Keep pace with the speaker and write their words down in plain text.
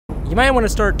You might want to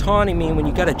start taunting me when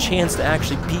you got a chance to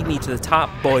actually beat me to the top,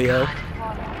 boyo.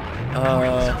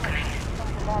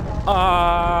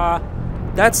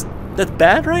 That's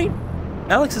bad, right?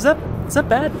 Alex, is that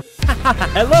bad?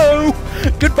 Hello!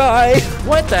 Goodbye!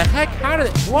 What the heck?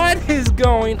 What is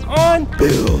going on?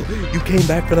 Bill, you came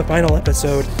back for the final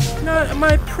episode. Not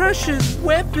my precious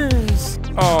weapons.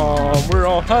 Oh, we're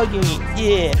all hugging.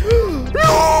 Yeah.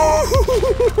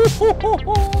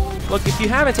 Look, if you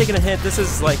haven't taken a hint, this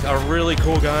is like a really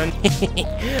cool gun.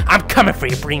 I'm coming for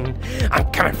you, Breen. I'm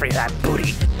coming for you, that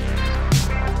booty.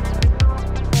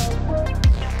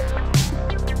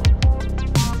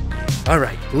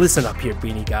 Alright, listen up here,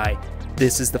 Beanie Guy.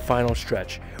 This is the final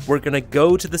stretch. We're gonna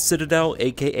go to the Citadel,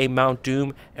 aka Mount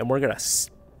Doom, and we're gonna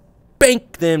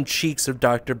spank them cheeks of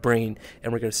Dr. Brain,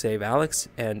 and we're gonna save Alex.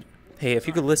 And hey, if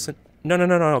you could listen.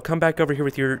 No. Come back over here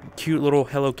with your cute little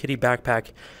Hello Kitty backpack.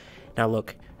 Now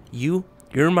look, you're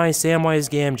my Samwise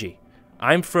Gamgee.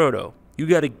 I'm Frodo. You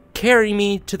gotta carry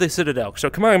me to the Citadel. So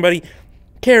come on, buddy.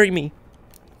 Carry me.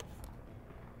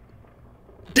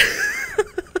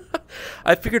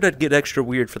 I figured I'd get extra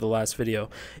weird for the last video.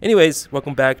 Anyways,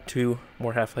 welcome back to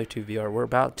more Half-Life 2 VR. We're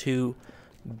about to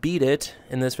beat it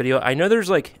in this video. I know there's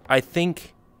like, I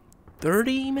think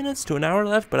 30 minutes to an hour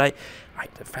left, but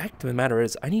the fact of the matter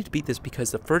is I need to beat this because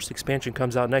the first expansion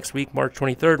comes out next week, March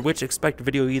 23rd, which expect a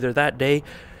video either that day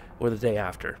or the day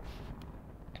after.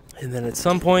 And then at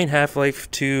some point, Half-Life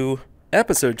 2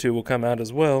 Episode 2 will come out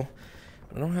as well.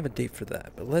 I don't have a date for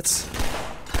that, but let's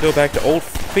go back to Old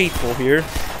Faithful here.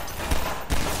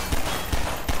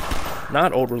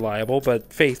 Not Old Reliable,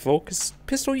 but Faithful, because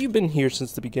Pistol, you've been here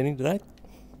since the beginning. Did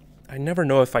I never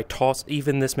know if I toss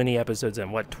even this many episodes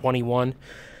in. What, 21?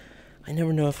 I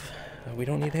never know if... we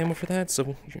don't need ammo for that,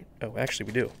 so... Oh, actually,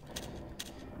 we do.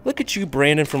 Look at you,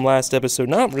 Brandon, from last episode,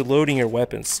 not reloading your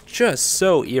weapons. Just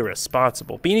so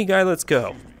irresponsible. Beanie Guy, let's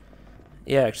go.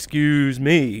 Yeah, excuse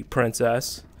me,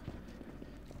 princess.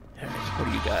 What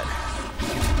do you got?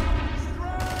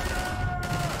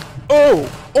 Oh,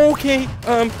 okay.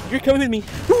 You're coming with me.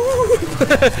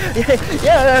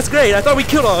 yeah, that's great. I thought we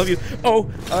killed all of you. Oh,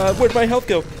 where'd my health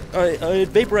go? It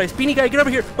vaporized. Beanie Guy, get over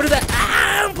here. What is that?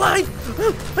 Ah, I'm blind.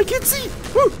 I can't see.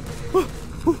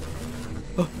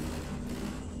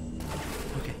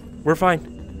 Okay, we're fine.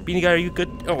 Beanie Guy, are you good?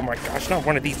 Oh my gosh, not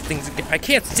one of these things again. I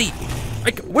can't see.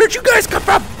 Where'd you guys come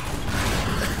from?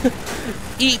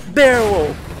 Eat barrel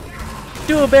roll.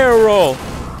 Do a barrel roll.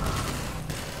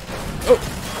 Oh.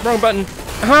 Wrong button.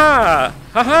 Ha!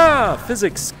 Ha-ha!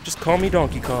 Physics. Just call me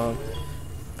Donkey Kong.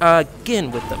 Again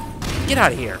with them. Get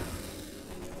out of here.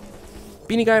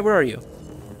 Beanie Guy, where are you?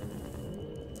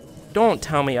 Don't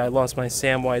tell me I lost my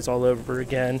Samwise all over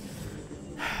again.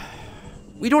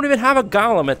 We don't even have a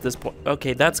Golem at this point.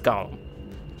 Okay, that's Golem.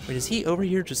 Wait, is he over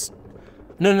here just...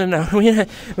 No.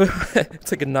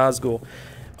 It's like a Nazgul.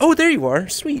 Oh, there you are.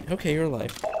 Sweet. Okay, you're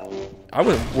alive. I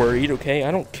wasn't worried, okay? I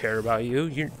don't care about you.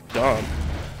 You're dumb.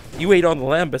 You ate all the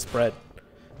lambus bread.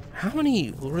 How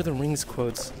many Lord of the Rings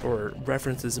quotes or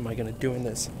references am I going to do in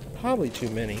this? Probably too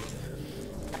many.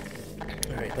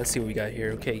 Alright, let's see what we got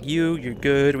here. Okay, you're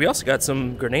good. We also got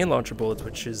some grenade launcher bullets,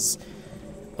 which is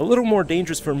a little more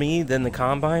dangerous for me than the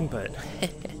Combine, but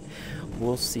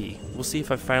we'll see. We'll see if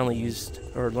I finally used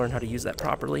or learned how to use that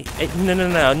properly. Hey,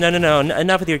 no.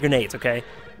 Enough with your grenades, okay?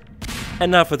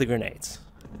 Enough with the grenades.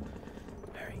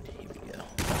 Alright, here we go.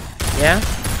 Yeah?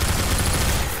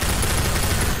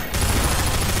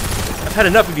 I've had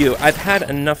enough of you. I've had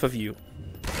enough of you.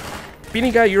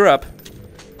 Beanie Guy, you're up.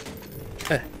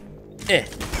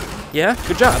 Yeah?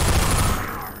 Good job.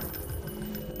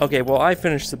 Okay, well, I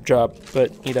finished the job,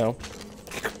 but, you know,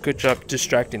 good job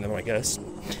distracting them, I guess.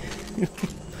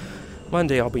 One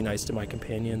day I'll be nice to my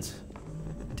companions.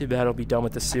 Too bad I'll be done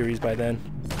with the series by then.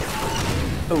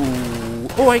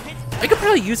 Oh, I could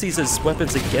probably use these as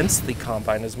weapons against the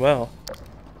Combine as well.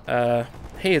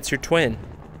 Hey, it's your twin.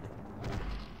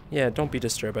 Yeah, don't be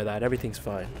disturbed by that. Everything's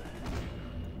fine.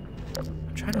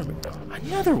 I'm trying to remember.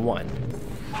 Another one.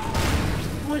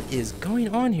 What is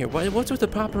going on here? What's with the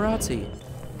paparazzi?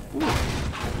 Ooh.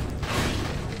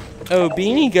 Oh,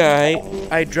 Beanie Guy,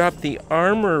 I dropped the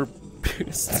armor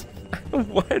boost.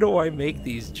 Why do I make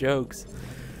these jokes?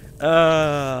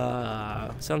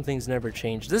 Some things never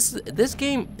change. This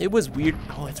game, it was weird.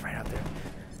 Oh, it's right out there.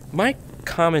 My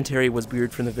commentary was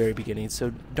weird from the very beginning,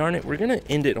 so darn it, we're gonna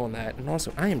end it on that. And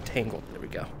also, I am tangled. There we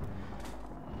go.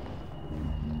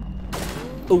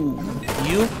 Oh,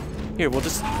 you? Here, we'll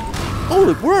just... Oh,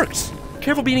 it works!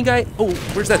 Careful, Beanie Guy. Oh,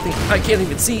 where's that thing? I can't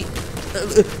even see.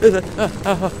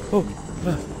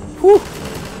 Whew.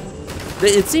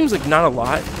 It seems like not a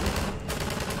lot.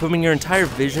 But when your entire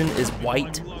vision is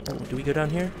white... Oh, do we go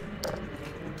down here?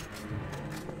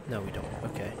 No, we don't.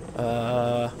 Okay.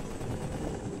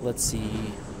 Let's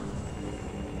see.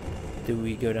 Do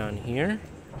we go down here?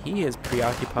 He is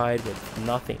preoccupied with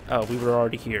nothing. Oh, we were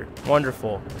already here.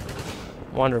 Wonderful.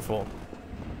 Wonderful.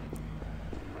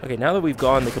 Okay, now that we've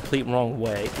gone the complete wrong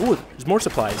way... Ooh, there's more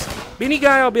supplies. Beanie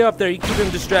Guy, I'll be up there. You keep him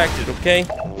distracted, okay?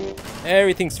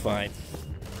 Everything's fine.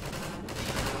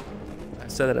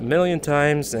 I've said that a million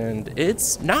times, and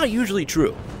it's not usually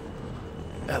true.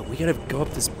 Oh, we gotta go up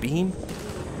this beam?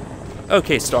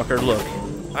 Okay, Stalker, look.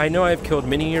 I know I've killed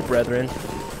many of your brethren,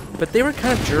 but they were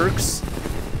kind of jerks.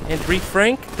 And to be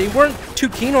frank, they weren't too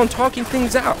keen on talking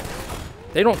things out.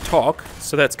 They don't talk,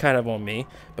 so that's kind of on me.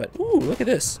 But, ooh, look at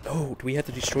this. Oh, do we have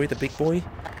to destroy the big boy?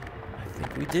 I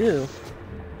think we do.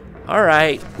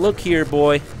 Alright, look here,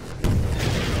 boy.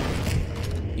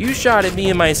 You shot at me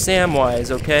in my Samwise,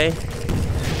 okay?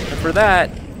 And for that,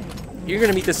 you're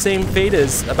gonna meet the same fate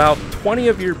as about 20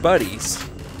 of your buddies.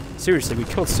 Seriously, we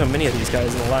killed so many of these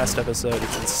guys in the last episode.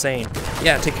 It's insane.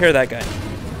 Yeah, take care of that guy.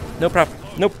 No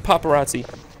paparazzi.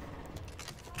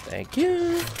 Thank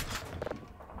you.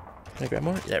 Can I grab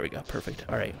more? There we go. Perfect.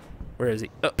 All right. Where is he?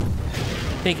 Oh.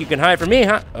 Think you can hide from me,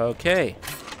 huh? Okay.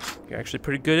 You're actually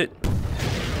pretty good at...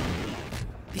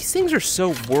 These things are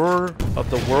so War of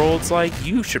the Worlds like.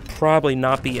 You should probably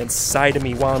not be inside of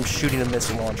me while I'm shooting a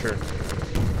missile launcher.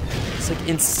 It's like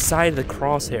inside the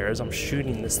crosshairs. I'm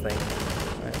shooting this thing.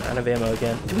 All right, out of ammo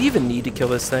again. Do we even need to kill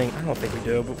this thing? I don't think we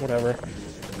do, but whatever.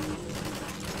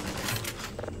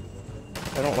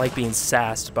 I don't like being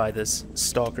sassed by this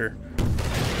stalker.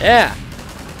 Yeah!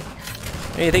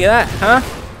 What do you think of that, huh?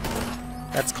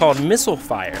 That's called missile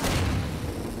fire.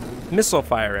 Missile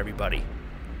fire, everybody.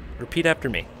 Repeat after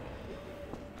me.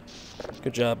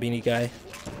 Good job, Beanie Guy.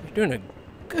 You're doing a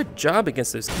good job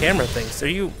against those camera things. Are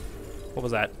you... What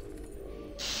was that?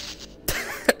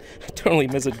 I totally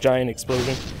missed a giant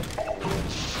explosion.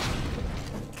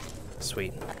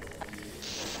 Sweet.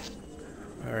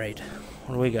 Alright.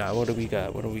 What do we got? What do we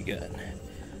got? What do we got?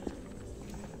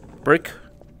 Brick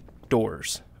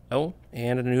doors. Oh,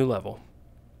 and a new level.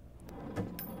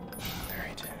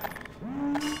 Alright.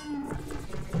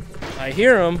 I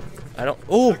hear him. I don't...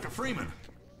 Oh! Dr. Freeman,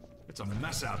 it's a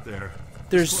mess out there.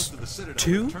 There's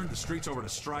two? Turn the streets over to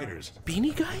Striders.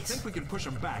 Beanie I Guys? think we can push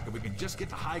them back if we can just get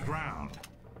to high ground.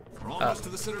 We're almost to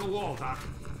the Citadel wall, Doc.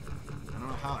 I don't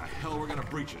know how the hell we're gonna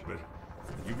breach it, but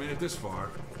you've made it this far.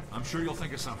 I'm sure you'll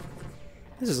think of something.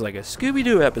 This is like a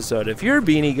Scooby-Doo episode. If you're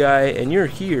Beanie Guy and you're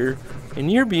here,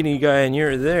 and you're Beanie Guy and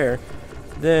you're there,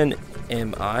 then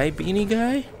am I Beanie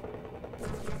Guy?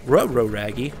 Ruh-roh,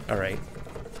 Raggy. Alright.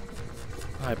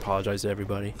 I apologize to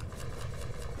everybody.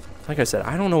 Like I said,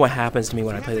 I don't know what happens to me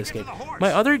when I play this game.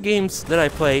 My other games that I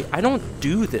play, I don't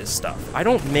do this stuff. I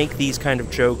don't make these kind of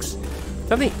jokes.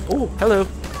 Something... Oh, hello.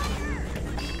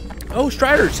 Oh,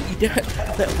 Striders.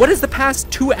 What has the past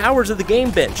 2 hours of the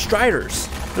game been? Striders.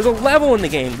 There's a level in the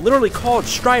game literally called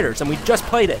Striders, and we just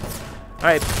played it.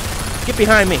 Alright, get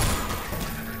behind me.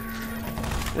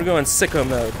 We're going sicko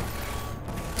mode.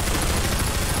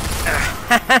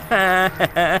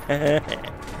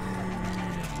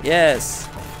 Yes.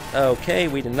 Okay,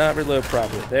 we did not reload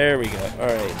properly. There we go.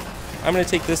 Alright. I'm going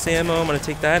to take this ammo, I'm going to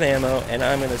take that ammo, and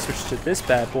I'm going to switch to this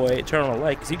bad boy, turn on a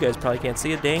light, because you guys probably can't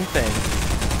see a dang thing.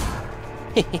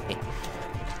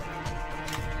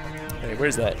 Hey,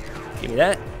 where's that? Give me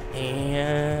that.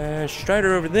 And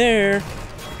Strider over there.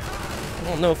 I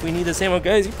don't know if we need this ammo,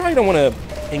 guys. You probably don't want to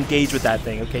engage with that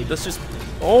thing, okay? Let's just...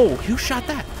 Oh, who shot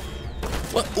that?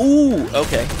 What? Ooh,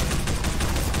 okay.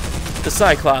 The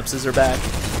Cyclopses are back.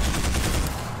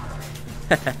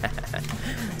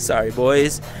 Sorry,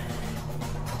 boys.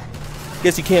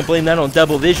 Guess you can't blame that on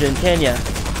double vision, can ya?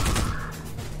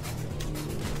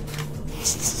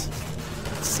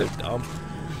 So dumb.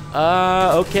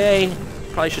 Okay.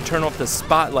 Probably should turn off the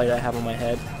spotlight I have on my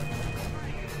head.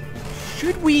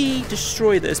 Should we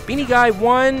destroy this? Beanie Guy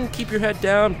 1, keep your head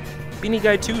down. Beanie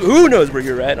Guy 2, who knows where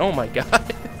you're at? Oh my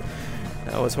god.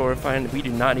 That was horrifying. We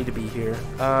do not need to be here.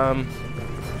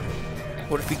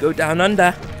 What if we go down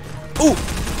under? Ooh!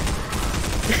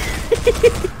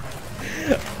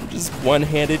 I'm just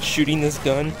one-handed shooting this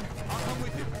gun.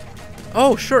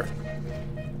 Oh, sure.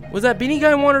 Was that Beanie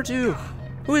Guy 1 or 2?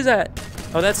 Who is that?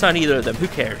 Oh, that's not either of them. Who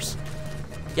cares?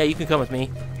 Yeah, you can come with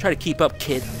me. Try to keep up,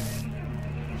 kid.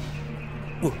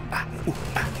 Ooh, ah, ooh,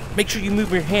 ah. Make sure you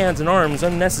move your hands and arms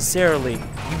unnecessarily.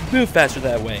 You move faster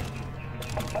that way.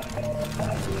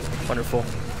 Wonderful.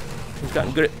 We've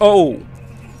gotten good at... Oh!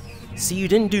 See, you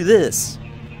didn't do this.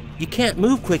 You can't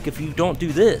move quick if you don't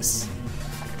do this.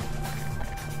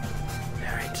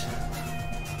 Alright.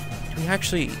 we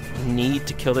actually need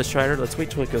to kill this strider? Let's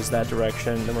wait till it goes that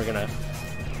direction, then we're gonna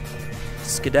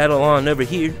skedaddle on over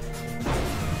here.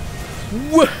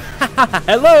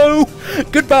 Hello!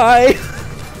 Goodbye!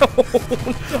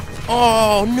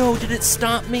 Oh no, did it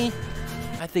stomp me?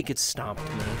 I think it stomped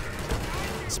me.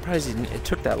 I'm surprised it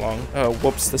took that long. Oh,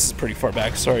 whoops, this is pretty far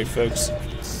back. Sorry, folks.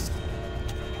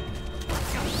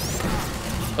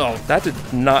 Oh, that did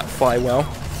not fly well.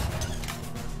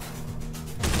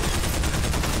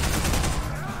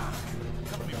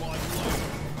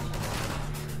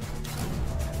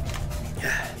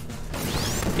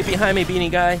 Get behind me,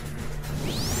 beanie guy.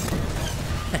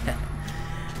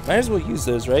 Might as well use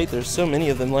those, right? There's so many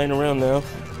of them lying around now.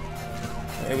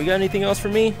 Alright, we got anything else for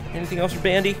me? Anything else for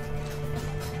Bandy?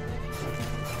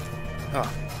 Oh,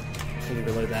 I need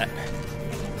to reload that.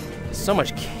 There's so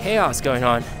much chaos going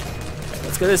on. Right,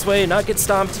 let's go this way, not get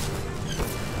stomped.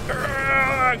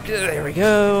 There we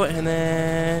go, and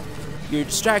then you're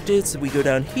distracted, so we go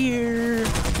down here.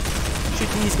 Shoot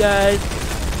these guys.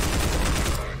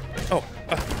 Oh.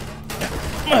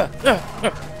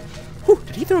 Whew,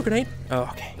 did he throw a grenade? Oh,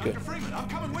 okay, good. Dr. Freeman, I'm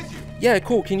coming with you. Yeah,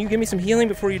 cool. Can you give me some healing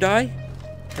before you die?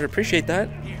 I'd appreciate that.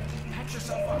 Here, patch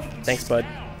yourself up. Thanks, bud.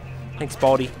 Thanks,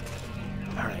 Baldy.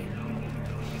 Alright.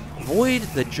 Avoid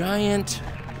the giant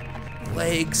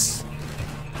legs.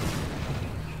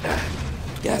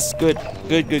 Yes, good.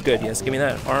 Good, good, good. Yes, give me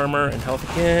that armor and health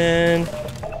again.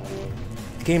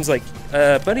 The game's like,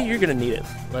 buddy, you're gonna need it.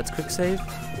 Let's quick save.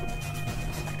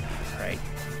 Alright.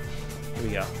 Here we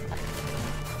go.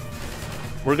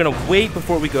 We're gonna wait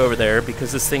before we go over there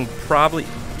because this thing probably...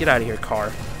 Get out of here,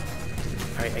 car.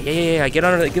 Alright, yeah, get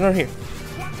on here.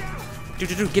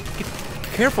 Dude, get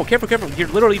careful. You're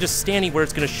literally just standing where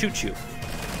it's gonna shoot you.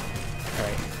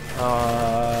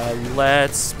 Alright,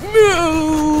 let's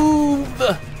move!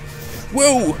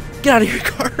 Whoa! Get out of here,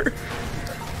 car!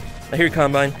 I hear you,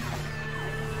 Combine.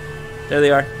 There they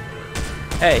are.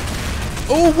 Hey.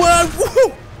 Oh, whoa!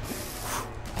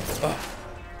 Oh.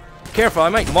 Careful, I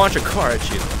might launch a car at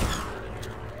you.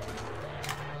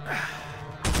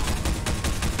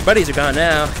 Buddies are gone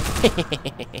now.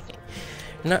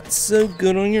 Not so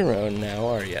good on your own now,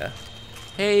 are ya?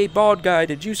 Hey, bald guy,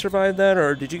 did you survive that,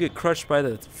 or did you get crushed by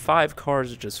the 5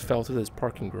 cars that just fell through this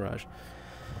parking garage?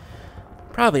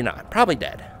 Probably not. Probably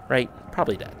dead, right?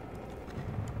 Probably dead.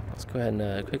 Let's go ahead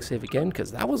and quick save again,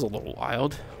 because that was a little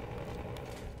wild.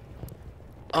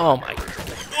 Oh my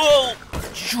god. Oh!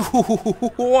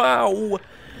 Wow!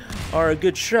 Are a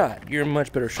good shot. You're a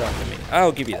much better shot than me.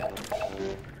 I'll give you that.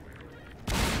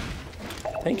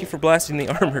 Thank you for blasting the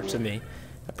armor to me.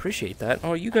 I appreciate that.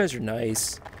 Oh, you guys are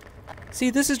nice. See,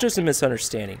 this is just a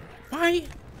misunderstanding. Why?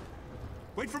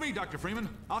 Wait for me, Dr. Freeman.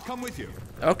 I'll come with you.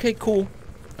 Okay, cool.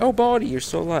 Oh, Baldy, you're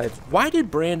still alive. Why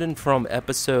did Brandon from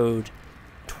episode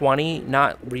 20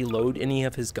 not reload any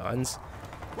of his guns?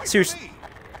 Seriously,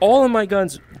 all of my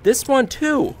guns. This one,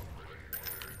 too.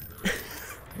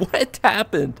 What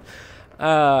happened?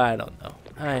 I don't know.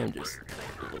 I am just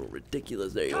a little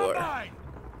ridiculous. There you are.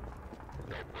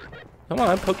 Come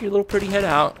on, poke your little pretty head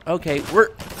out. Okay, we're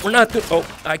not good. Oh,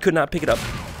 I could not pick it up.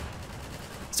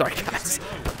 Sorry, guys.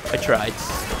 I tried.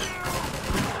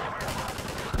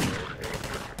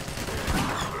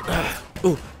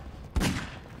 Ooh.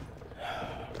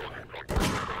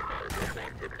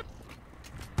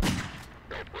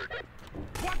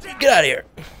 Get out of here.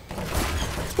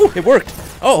 Ooh, it worked.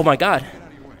 Oh my god.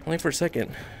 Only for a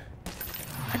second.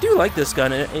 I do like this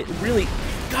gun. It really...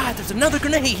 God, there's another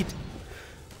grenade.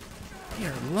 We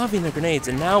are loving the grenades,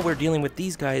 and now we're dealing with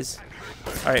these guys.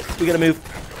 Alright, we gotta move.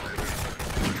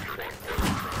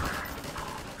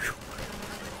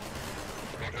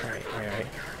 Alright.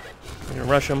 I'm gonna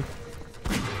rush them.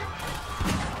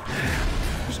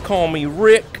 Just call me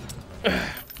Rick.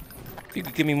 If you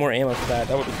could give me more ammo for that,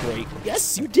 that would be great.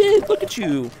 Yes, you did! Look at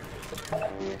you!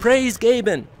 Praise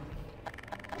Gaben!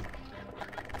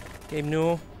 Gabe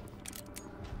Newell,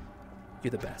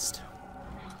 you're the best.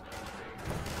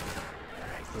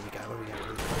 Alright, what we got?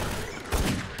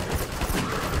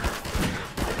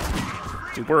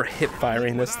 Dude, we're hip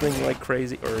firing this thing like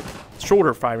crazy, or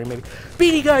shoulder firing maybe.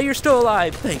 Beanie Guy, you're still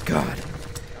alive! Thank God.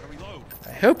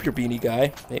 I hope you're Beanie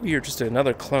Guy. Maybe you're just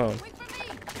another clone.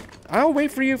 I'll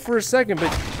wait for you for a second,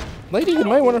 but lady, you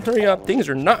might want to hurry up. Things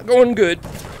are not going good.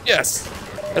 Yes,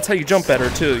 that's how you jump better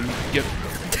too.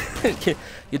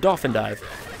 You dolphin dive.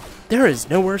 There is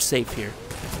nowhere safe here.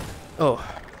 Oh.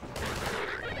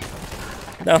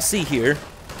 Now see here,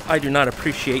 I do not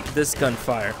appreciate this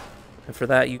gunfire, and for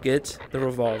that you get the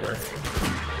revolver.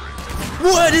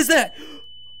 What is that?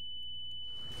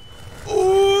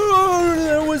 Oh,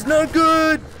 that was not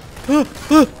good.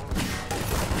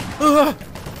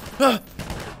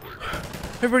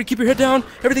 Everybody keep your head down.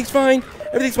 Everything's fine.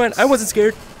 Everything's fine. I wasn't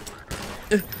scared.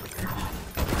 Do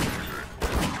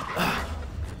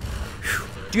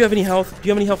you have any health? Do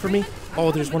you have any health for me?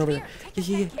 Oh, there's one over there.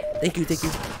 Yeah. Thank you.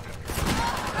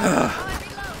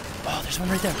 Oh, there's one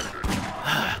right there.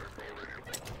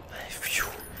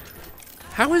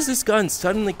 How is this gun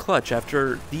suddenly clutch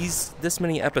after this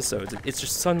many episodes? It's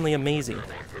just suddenly amazing.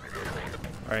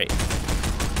 All right.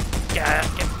 Yeah,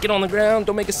 get on the ground.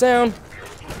 Don't make a sound.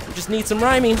 We just need some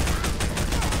rhyming.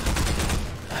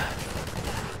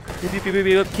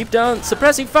 Keep down.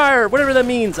 Suppressing fire. Whatever that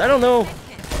means. I don't know.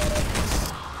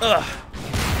 Ugh.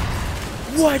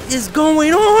 What is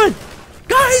going on?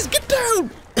 Guys, get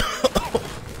down.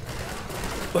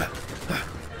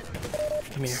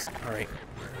 Come here. All right.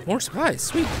 More supplies.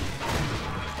 Sweet.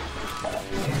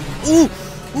 Ooh.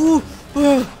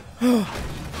 Oh.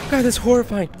 God, that's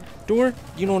horrifying. Door,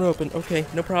 you don't open. Okay,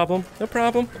 no problem.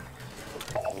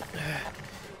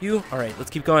 You, all right,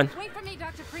 let's keep going. Wait for me,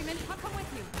 Dr. Freeman. I'll come with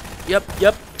you.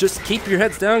 Yep. Just keep your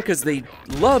heads down because they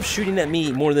love shooting at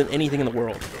me more than anything in the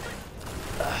world.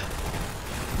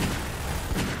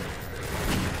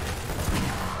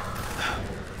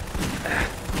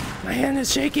 My hand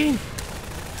is shaking.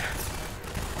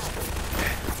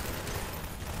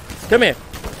 Come here.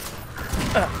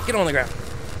 Get on the ground.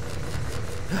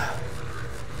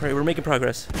 All right, we're making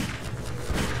progress.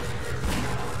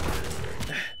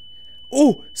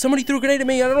 Oh, somebody threw a grenade at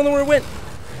me. I don't know where it went.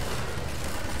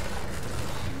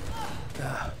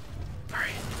 All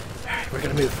right, we're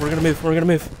gonna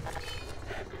move.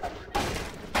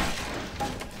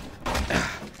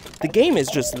 The game is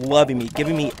just loving me,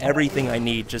 giving me everything I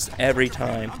need, just every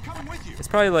time. It's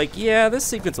probably like, yeah, this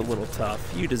sequence is a little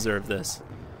tough. You deserve this.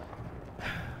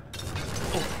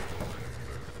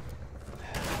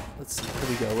 Let's see,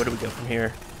 where do we go from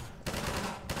here?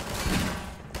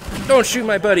 Don't shoot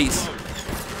my buddies!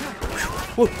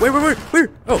 Whoa,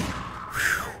 where? Oh!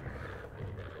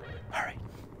 Alright.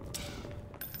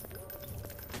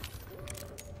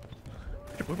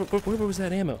 Where was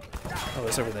that ammo? Oh,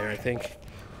 it's over there, I think.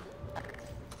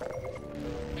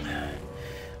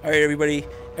 Alright, everybody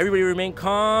remain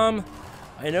calm.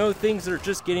 I know things are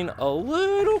just getting a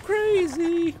little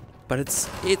crazy, but it's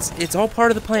all part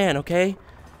of the plan, okay?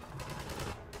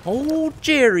 Old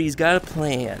Jerry's got a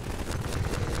plan.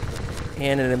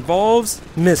 And it involves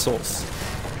missiles.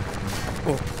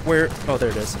 Oh, where? Oh, there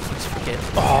it is. Let's forget.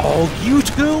 Oh, you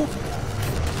two?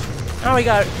 Now I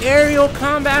got aerial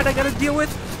combat I gotta deal with.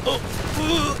 Oh,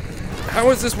 how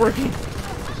is this working?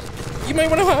 You might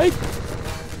want to hide.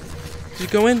 Did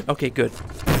it go in? Okay, good.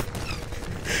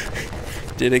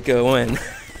 Did it go in?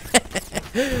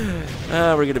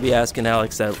 We're gonna be asking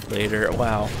Alex that later.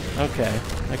 Wow. Okay.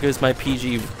 There goes my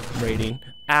PG rating.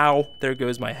 Ow. There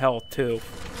goes my health too.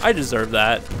 I deserve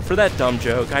that. For that dumb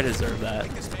joke, I deserve that.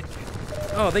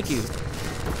 Oh, thank you.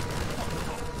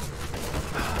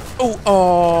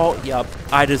 Oh, yep.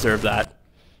 I deserve that.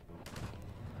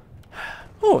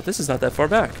 Oh, this is not that far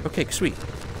back. Okay, sweet.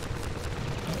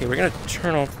 Okay, we're gonna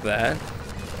turn off that.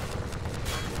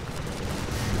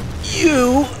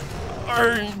 You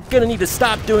are gonna need to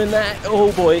stop doing that.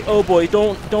 Oh boy,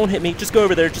 don't hit me. Just go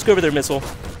over there, missile.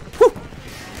 Whew.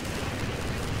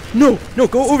 No,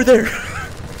 go over there.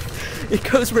 It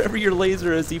goes wherever your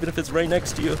laser is, even if it's right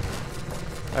next to you.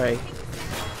 Alright.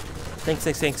 Thanks.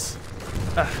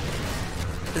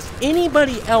 Does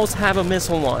anybody else have a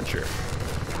missile launcher?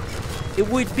 It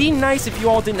would be nice if you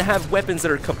all didn't have weapons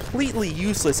that are completely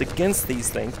useless against these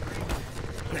things.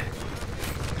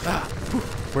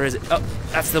 Where is it? Oh,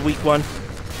 that's the weak one.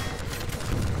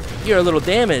 You're a little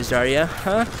damaged, are you?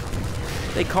 Huh?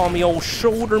 They call me old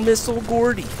shoulder missile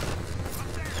Gordy.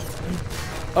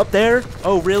 Up there?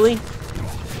 Oh, really?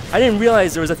 I didn't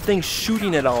realize there was a thing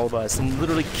shooting at all of us and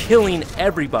literally killing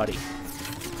everybody.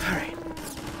 Alright.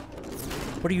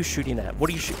 What are you shooting at? What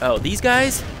are you shooting? Oh, these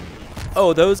guys?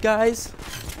 Oh, those guys?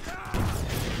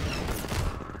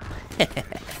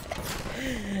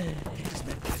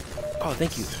 Oh,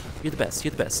 thank you. You're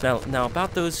the best. Now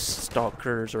about those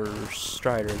stalkers or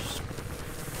striders.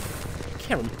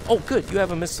 Can't remember. Oh, good. You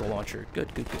have a missile launcher.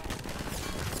 Good.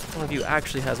 One of you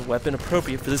actually has a weapon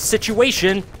appropriate for this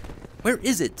situation. Where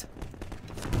is it?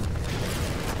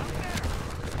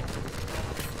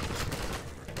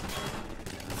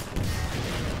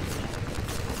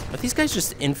 Are these guys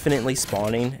just infinitely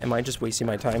spawning? Am I just wasting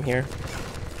my time here?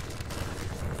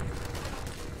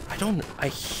 I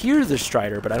hear the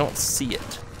Strider, but I don't see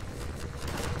it.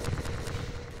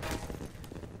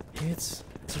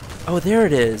 Oh, there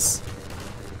it is.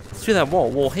 Let's do that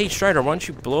wall. Well, hey, Strider, why don't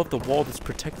you blow up the wall that's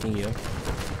protecting you?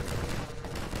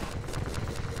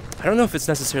 I don't know if it's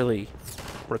necessarily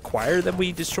required that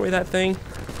we destroy that thing,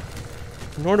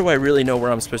 nor do I really know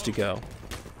where I'm supposed to go.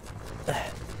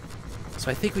 So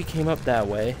I think we came up that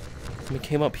way, and we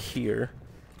came up here.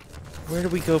 Where do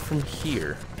we go from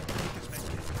here?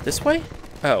 This way?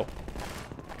 Oh.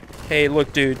 Hey,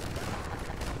 look, dude.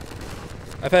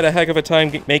 I've had a heck of a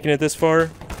time making it this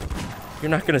far. You're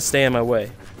not gonna stay in my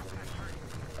way.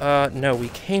 No, we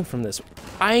came from this.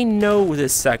 I know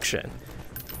this section.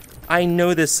 I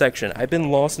know this section. I've been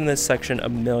lost in this section a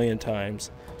million times.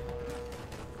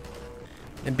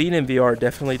 And being in VR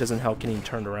definitely doesn't help getting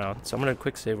turned around. So I'm gonna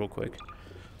quick save real quick.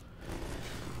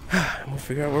 We'll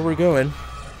figure out where we're going.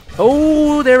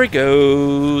 Oh, there it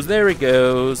goes. There it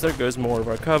goes. There goes more of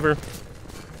our cover.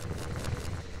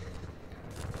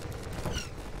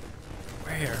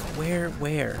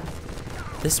 Where?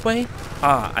 This way?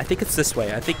 Ah, I think it's this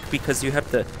way. I think because you have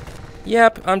to...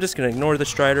 Yep, I'm just gonna ignore the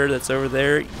Strider that's over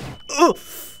there. Ugh!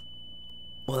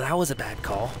 Well, that was a bad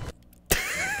call.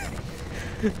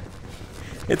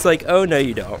 It's like, oh, no,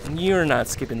 you don't. You're not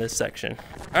skipping this section.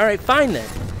 All right, fine then.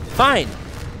 Fine.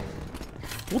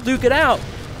 We'll duke it out.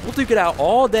 We'll duke it out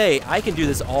all day. I can do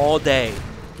this all day.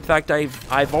 In fact,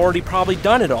 I've already probably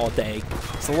done it all day.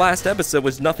 So the last episode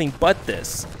was nothing but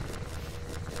this.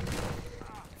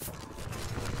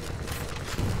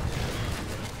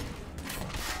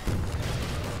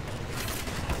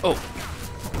 Oh.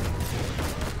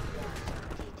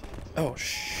 Oh,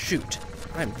 shoot.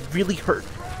 I'm really hurt.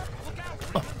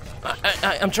 Oh,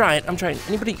 I'm trying.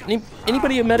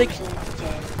 Anybody a medic?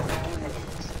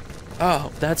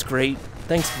 Oh, that's great.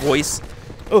 Thanks, voice.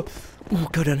 Oh, ooh,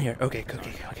 go down here. Okay.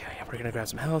 We're gonna grab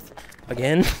some health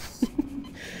again.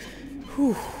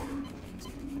 Whew.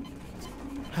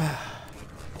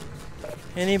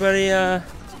 Anybody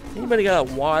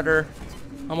got water?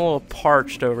 I'm a little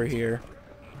parched over here.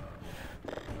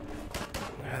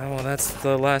 Well, that's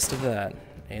the last of that.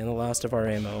 And the last of our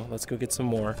ammo. Let's go get some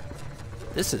more.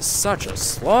 This is such a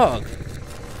slog.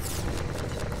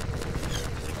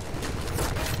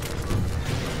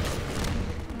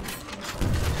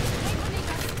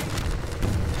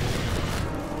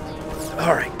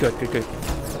 Alright, good.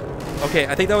 Okay,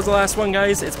 I think that was the last one,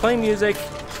 guys. It's playing music.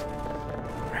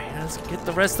 Alright, let's get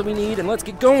the rest that we need, and let's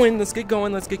get going. Let's get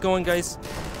going, guys.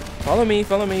 Follow me if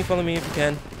you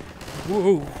can.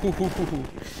 Woo.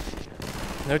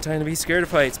 No time to be scared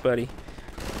of heights, buddy.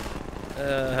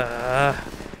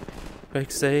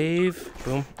 Quick save.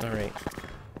 Boom. Alright.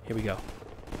 Here we go.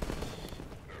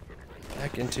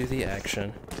 Back into the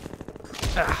action.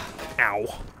 Ah, ow.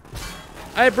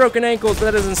 I have broken ankles, but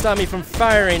that doesn't stop me from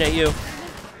firing at you.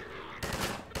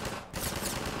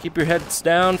 Keep your heads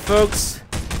down, folks.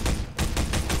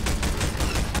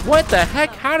 What the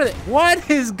heck? What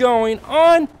is going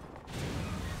on?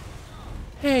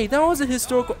 Hey, that was a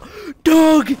historical...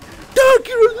 Doug! Doug,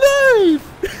 you're alive!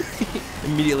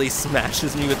 Immediately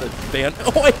smashes me with a band.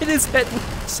 Oh, I hit his head.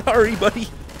 Sorry, buddy.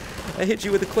 I hit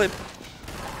you with a clip.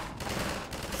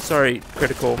 Sorry,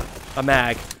 critical. A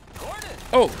mag.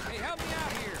 Oh. Hey, help me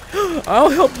out here. I'll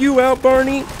help you out,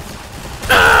 Barney.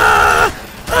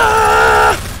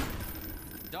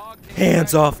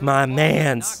 Hands off my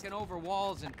mans. Knocking over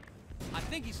walls, and I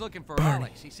think he's looking for Barney.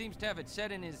 Alex. He seems to have it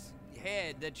set in his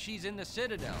head that she's in the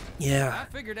Citadel. Yeah. I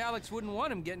figured Alex wouldn't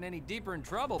want him getting any deeper in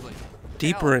trouble, but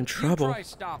Deeper in trouble? You try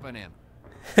stopping him.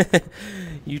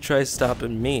 You try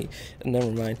stopping me.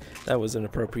 Never mind. That was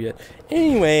inappropriate.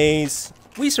 Anyways,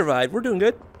 we survived. We're doing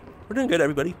good. We're doing good,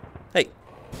 everybody. Hey,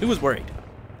 who was worried?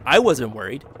 I wasn't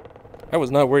worried. I was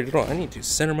not worried at all. I need to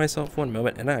center myself one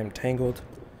moment, and I am tangled.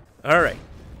 All right.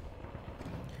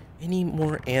 Any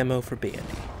more ammo for Bandy?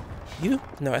 You?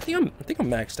 No, I think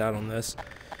I'm maxed out on this.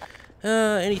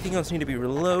 Anything else need to be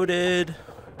reloaded?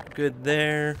 Good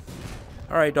there.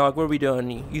 All right, dog. What are we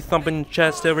doing? You thumping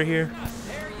chest over here?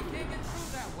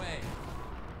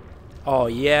 Oh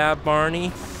yeah,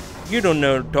 Barney. You don't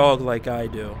know dog like I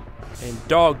do, and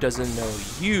dog doesn't know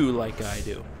you like I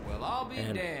do. Well, I'll be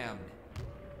And damned.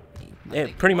 Yeah,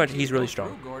 pretty much, he's really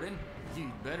strong. Gordon,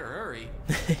 you better hurry.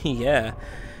 Yeah.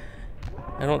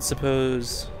 I don't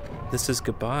suppose this is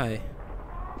goodbye.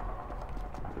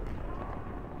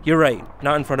 You're right.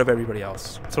 Not in front of everybody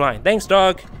else. It's fine. Thanks,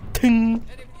 dog. Ting.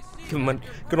 Give him a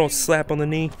good old slap on the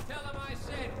knee.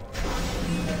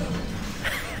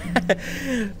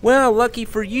 Well, lucky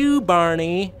for you,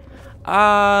 Barney.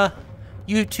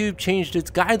 YouTube changed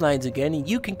its guidelines again, and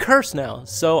you can curse now.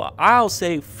 So I'll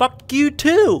say fuck you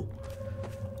too.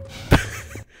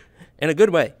 In a good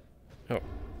way. Oh.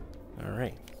 All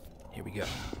right. Here we go.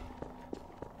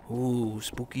 Ooh,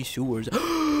 spooky sewers.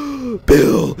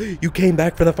 Bill, you came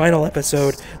back for the final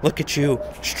episode. Look at you,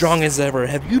 strong as ever.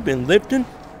 Have you been lifting?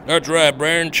 That's right,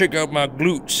 Brian. Check out my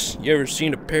glutes. You ever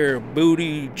seen a pair of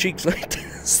booty cheeks like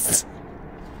this?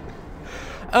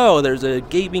 Oh, there's a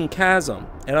gaping chasm.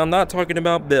 And I'm not talking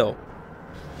about Bill.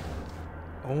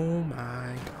 Oh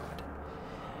my god.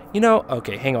 You know,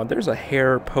 okay, hang on. There's a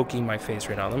hair poking my face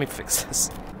right now. Let me fix this.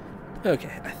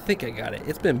 Okay, I think I got it.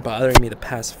 It's been bothering me the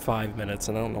past 5 minutes,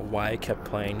 and I don't know why I kept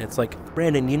playing. It's like,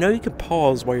 Brandon, you know you can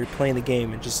pause while you're playing the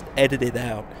game and just edit it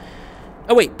out.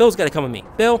 Oh, wait, Bill's got to come with me.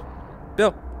 Bill?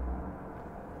 Bill?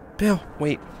 Bill,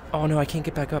 wait. Oh, no, I can't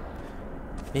get back up.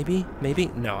 Maybe?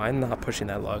 Maybe? No, I'm not pushing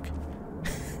that lug.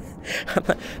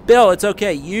 Bill, it's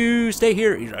okay. You stay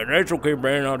here. He's like, that's okay,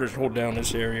 Brandon. I'll just hold down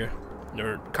this area.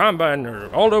 They're combine.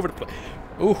 They're all over the place.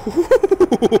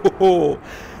 Ooh.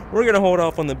 We're going to hold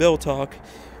off on the Bill talk.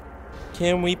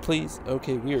 Can we please?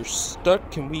 Okay, we are stuck.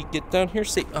 Can we get down here?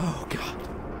 See? Oh, God.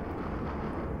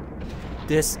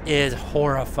 This is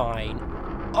horrifying.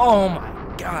 Oh,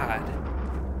 my God.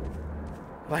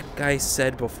 Like I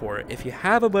said before, if you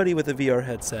have a buddy with a VR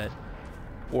headset,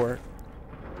 or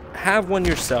have one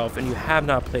yourself and you have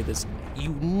not played this, you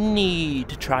need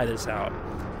to try this out.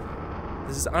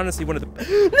 This is honestly one of the...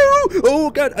 No! Oh,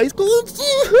 God. Ice cold.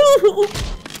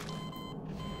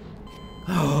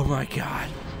 Oh, my God.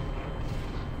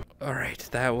 Alright,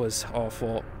 that was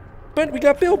awful. But we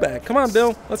got Bill back. Come on,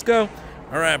 Bill. Let's go.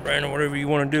 Alright, Brandon, whatever you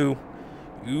want to do,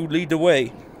 you lead the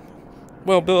way.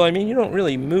 Well, Bill, I mean, you don't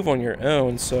really move on your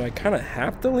own, so I kind of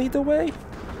have to lead the way.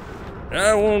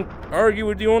 I won't argue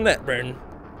with you on that, Brandon.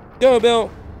 Go, Bill.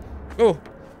 Oh,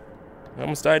 I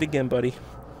almost died again, buddy.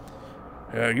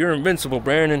 You're invincible,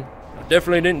 Brandon. I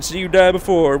definitely didn't see you die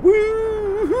before.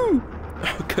 Woo-hoo!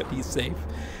 Oh, good, he's safe.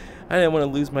 I didn't want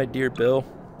to lose my dear Bill.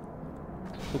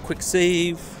 A quick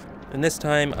save, and this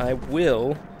time I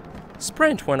will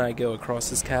sprint when I go across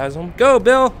this chasm. Go,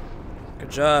 Bill! Good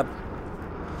job.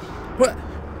 What?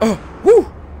 Oh,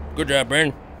 whoo! Good job,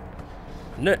 Brandon.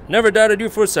 Never doubted you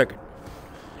for a second.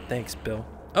 Thanks, Bill.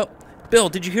 Oh, Bill,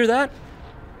 did you hear that?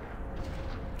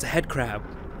 It's a head crab.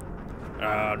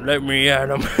 Let me at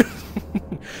him.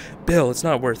 Bill, it's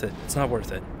not worth it. It's not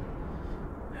worth it.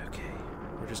 Okay,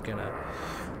 we're just gonna...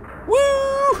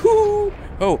 Woo-hoo!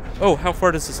 Oh, how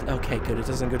far does this... Okay, good, it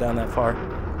doesn't go down that far.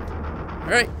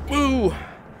 Alright, woo!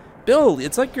 Bill,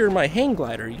 it's like you're my hang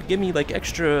glider. You give me, like,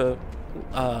 extra...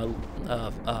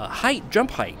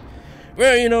 jump height.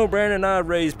 Well, you know, Brandon, I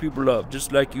raise people up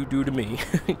just like you do to me.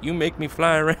 You make me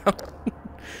fly around.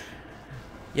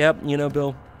 Yep, you know,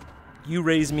 Bill, you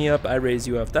raise me up, I raise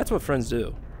you up. That's what friends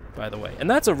do, by the way. And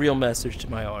that's a real message to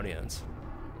my audience.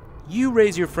 You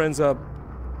raise your friends up,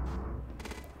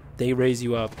 they raise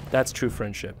you up. That's true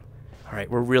friendship. All right,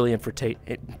 we're really infiltrating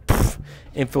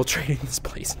this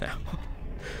place now.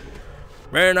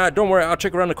 Man, don't worry, I'll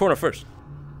check around the corner first.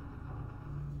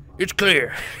 It's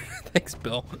clear. Thanks,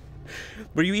 Bill.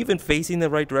 Were you even facing the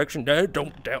right direction?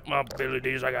 Don't doubt my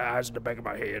abilities. I got eyes in the back of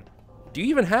my head. Do you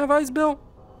even have eyes, Bill?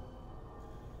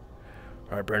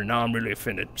 All right, Brandon, now I'm really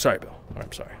offended. Sorry, Bill.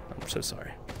 I'm sorry. I'm so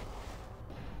sorry.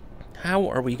 How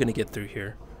are we going to get through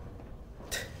here?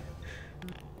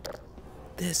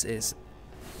 This is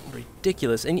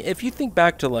ridiculous. And if you think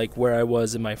back to, like, where I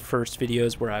was in my first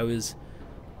videos where I was...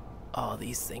 Oh,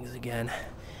 these things again.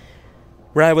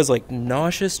 Where I was, like,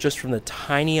 nauseous just from the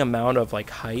tiny amount of, like,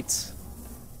 heights,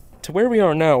 to where we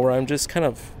are now, where I'm just kind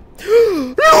of...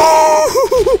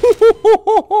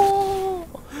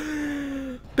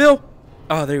 Bill!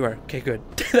 Oh, there you are. Okay, good.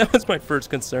 That was my first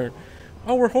concern.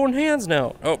 Oh, we're holding hands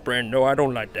now. Oh, Brandon, no, I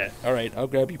don't like that. All right, I'll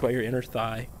grab you by your inner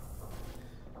thigh.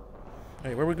 All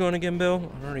right, where are we going again,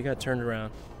 Bill? I already got turned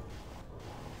around.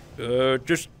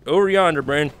 Just over yonder,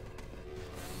 Brandon.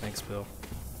 Thanks, Bill.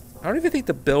 I don't even think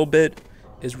the Bill bit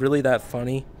is really that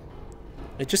funny.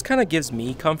 It just kind of gives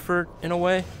me comfort in a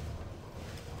way.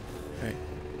 Alright,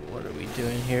 what are we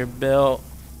doing here, Bill?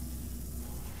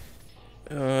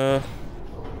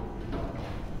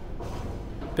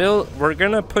 Bill, we're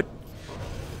gonna put...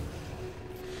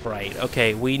 Right,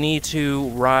 okay, we need to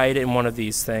ride in one of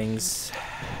these things.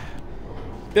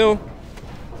 Bill,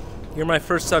 you're my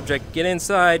first subject. Get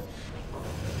inside.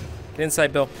 Get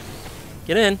inside, Bill.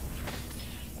 Get in.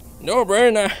 No,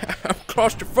 Brian, I'm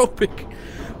claustrophobic.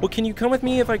 Well, can you come with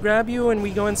me if I grab you and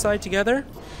we go inside together?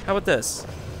 How about this?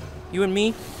 You and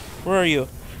me? Where are you?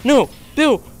 No,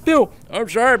 Bill, I'm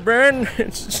sorry, Brian.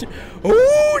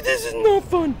 Oh, this is not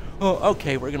fun. Oh,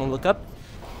 okay, we're gonna look up.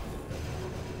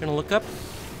 We're gonna look up.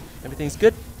 Everything's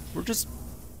good. We're just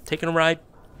taking a ride.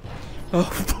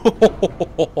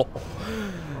 Oh.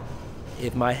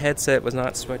 If my headset was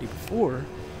not sweaty before,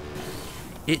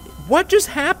 What just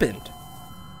happened?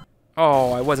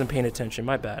 Oh, I wasn't paying attention.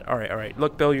 My bad. All right.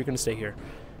 Look, Bill, you're gonna stay here.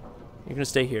 You're gonna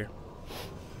stay here.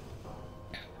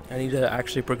 I need to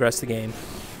actually progress the game.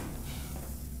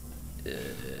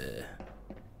 We're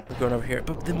going over here.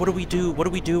 But then what do we do? What do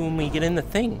we do when we get in the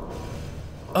thing?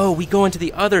 Oh, we go into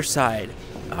the other side.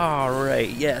 All right.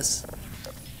 Yes.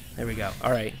 There we go.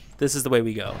 All right. This is the way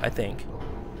we go, I think.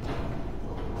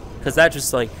 Because that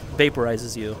just, like,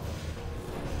 vaporizes you.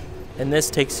 And this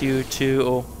takes you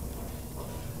to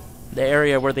the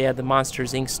area where they had the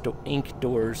Monsters Inc.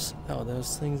 doors. Oh,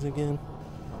 those things again.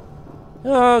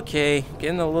 Okay,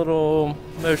 getting a little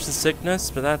motion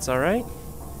sickness, but that's alright.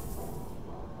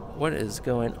 What is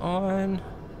going on?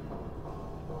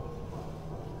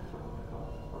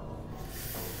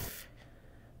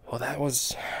 Well, that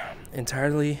was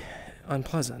entirely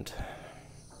unpleasant.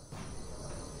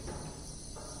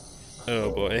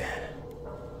 Oh boy.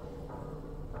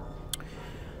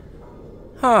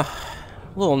 Huh.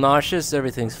 A little nauseous,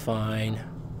 everything's fine.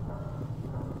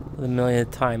 For the millionth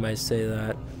time I say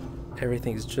that.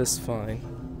 Everything's just fine.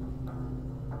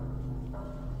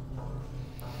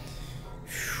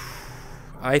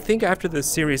 I think after this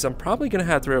series, I'm probably going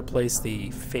to have to replace the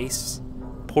face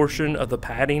portion of the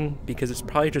padding because it's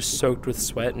probably just soaked with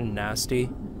sweat and nasty.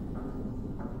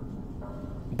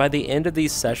 By the end of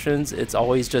these sessions, it's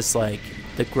always just like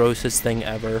the grossest thing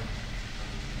ever.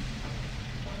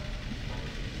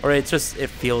 Or it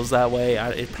feels that way.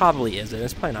 It probably isn't.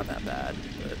 It's probably not that bad.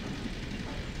 But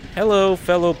hello,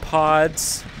 fellow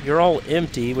pods. You're all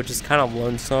empty, which is kind of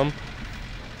lonesome.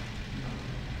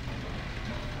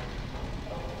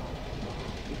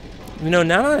 You know,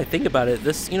 now that I think about it,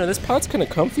 this pod's kind of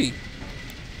comfy.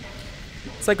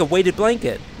 It's like a weighted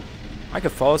blanket. I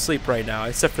could fall asleep right now,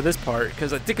 except for this part,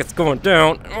 because I think it's going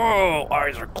down. Oh,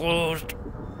 eyes are closed.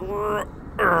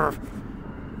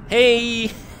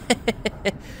 Hey!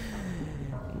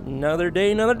 Another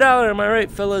day, another dollar. Am I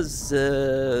right, fellas?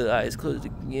 Eyes closed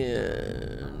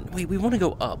again. Wait, we want to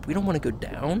go up. We don't want to go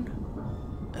down?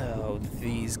 Oh,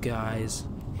 these guys.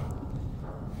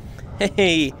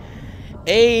 Hey!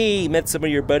 Hey! Met some of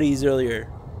your buddies earlier.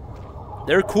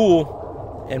 They're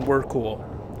cool, and we're cool.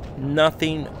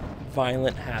 Nothing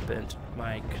violent happened.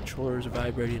 My controllers are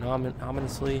vibrating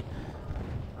ominously.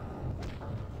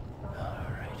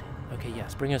 Alright. Okay,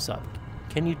 yes, bring us up.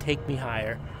 Can you take me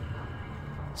higher?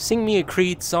 Sing me a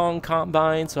Creed song,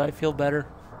 Combine, so I feel better.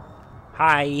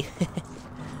 Hi.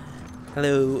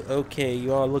 Hello. Okay,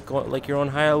 you all look like you're on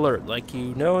high alert, like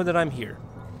you know that I'm here.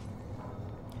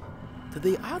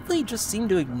 They oddly just seem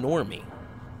to ignore me.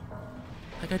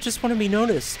 Like I just want to be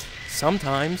noticed.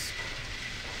 Sometimes.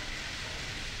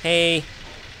 Hey.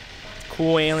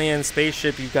 Cool alien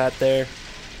spaceship you got there.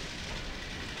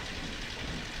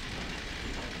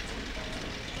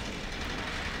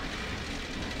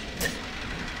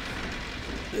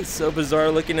 It's so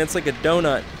bizarre looking, it's like a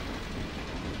donut.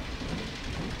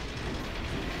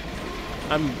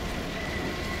 I'm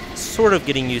sort of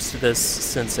getting used to this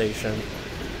sensation.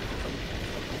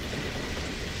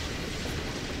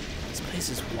 This place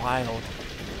is wild.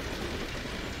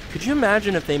 Could you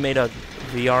imagine if they made a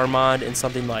VR mod in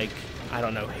something like, I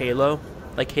don't know, Halo?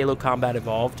 Like Halo Combat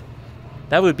Evolved?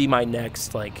 That would be my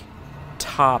next, like,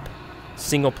 top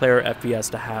single-player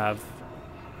FPS to have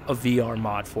a VR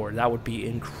mod for. That would be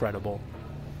incredible.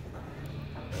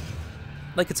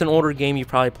 Like, it's an older game you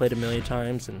probably played a million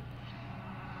times, and...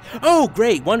 Oh,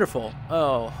 great, wonderful.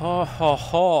 Oh, ho, ho,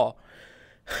 ho.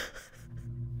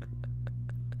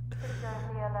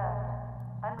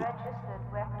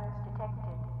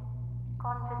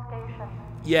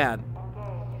 Yeah,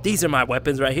 these are my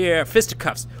weapons right here.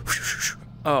 Fisticuffs.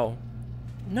 Oh.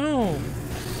 No.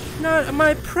 Not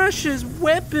my precious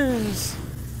weapons.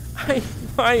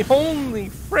 My only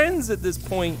friends at this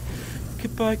point.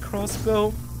 Goodbye,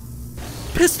 crossbow.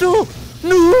 Pistol!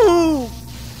 No!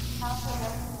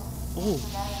 Oh.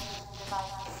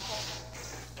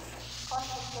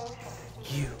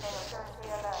 You.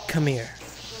 Come here.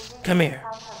 Come here.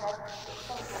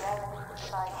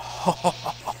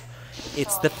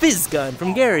 It's the fizz gun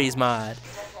from Gary's mod.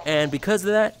 And because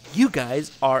of that, you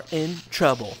guys are in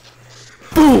trouble.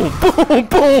 Boom, boom,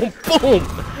 boom, boom.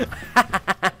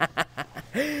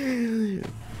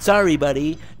 Sorry,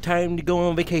 buddy. Time to go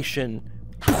on vacation.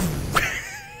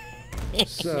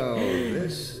 So,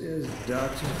 this is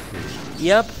Dr. Freeze.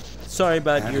 Yep. Sorry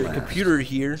about your computer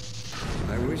here.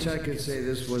 I wish I could say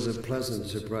this was a pleasant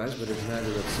surprise, but it's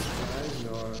neither a surprise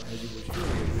nor, as you were feeling,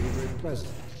 really very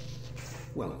pleasant.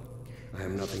 Well, I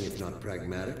am nothing if not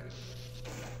pragmatic.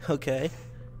 Okay.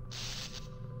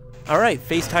 Alright,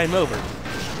 FaceTime over.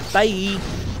 Bye!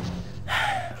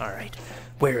 Alright.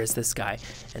 Where is this guy?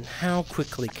 And how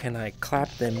quickly can I clap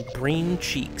them green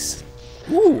cheeks?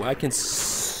 Ooh, I can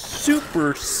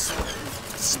super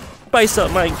spice up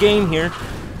my game here.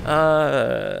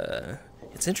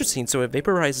 It's interesting, so it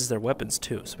vaporizes their weapons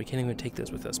too, so we can't even take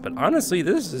those with us. But honestly,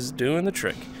 this is doing the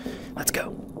trick. Let's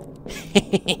go.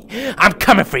 I'm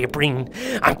coming for you, Breen.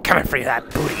 I'm coming for you, that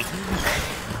booty.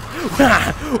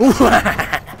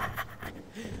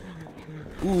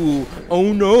 Ooh,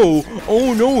 oh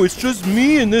no, it's just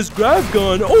me and this grav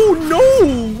gun. Oh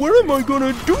no, what am I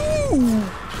gonna do?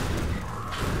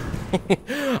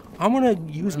 I'm gonna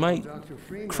use my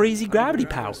crazy gravity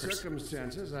powers.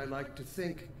 Circumstances, I like to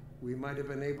think we might have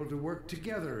been able to work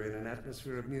together in an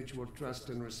atmosphere of mutual trust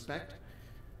and respect.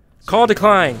 Call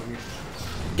decline.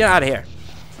 Get out of here.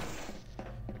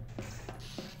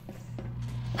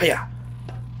 Hiya.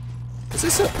 Is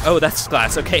this a... Oh, that's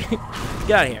glass. Okay.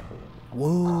 Get out of here.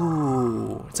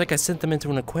 Whoa. It's like I sent them into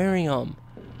an aquarium.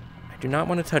 I do not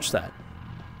want to touch that.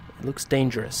 It looks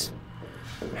dangerous.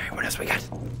 Alright, what else we got?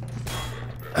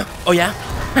 Oh, yeah?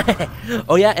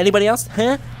 Oh, yeah? Anybody else?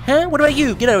 Huh? Huh? What about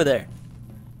you? Get over there.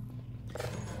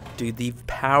 Dude, the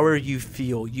power you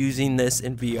feel using this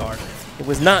in VR. It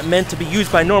was not meant to be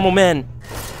used by normal men.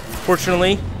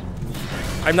 Fortunately,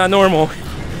 I'm not normal,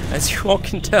 as you all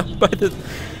can tell by the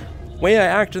way I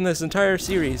act in this entire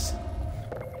series.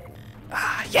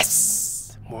 Ah,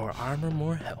 yes! More armor,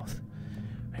 more health.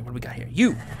 All right, what do we got here?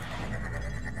 You!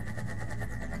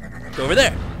 Go over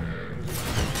there.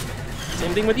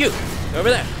 Same thing with you. Go over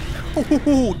there.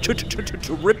 Ooh,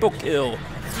 triple kill.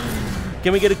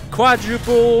 Can we get a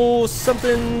quadruple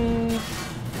something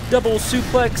double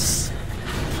suplex?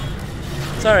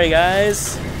 Sorry,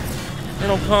 guys. They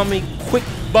don't call me Quick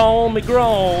Ball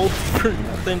McGraw for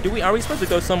nothing. Are we supposed to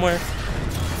go somewhere?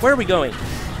 Where are we going?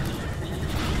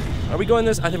 Are we going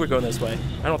this? I think we're going this way.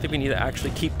 I don't think we need to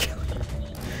actually keep killing.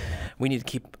 We need to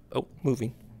keep,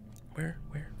 moving. Where?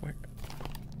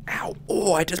 Ow,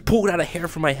 oh, I just pulled out a hair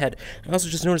from my head. I also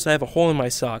just noticed I have a hole in my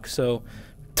sock, so.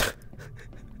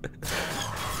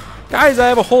 Guys, I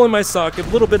have a hole in my sock. A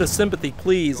little bit of sympathy,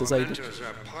 please. As I. Mentors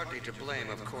are partly to blame,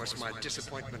 of course. My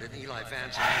disappointment in Eli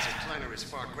Vance and Isaac Kleiner is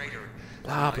far greater.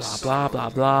 Blah blah blah blah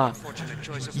blah.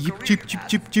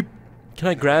 Yip. Can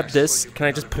I grab this? Can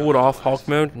I just pull it off Hulk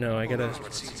mode? No, I gotta.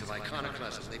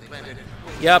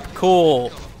 Yep,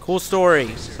 cool. Cool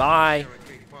story. Bye.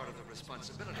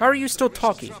 How are you still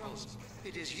talking?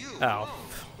 Oh.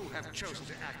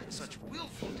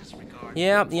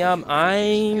 Yep,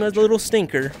 I'm a little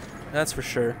stinker. That's for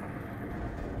sure.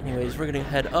 Anyways, we're gonna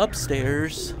head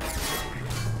upstairs.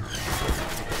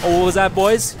 Oh, what was that,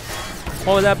 boys?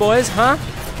 What was that, boys? Huh?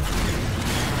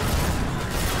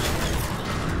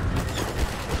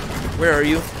 Where are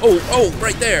you? Oh,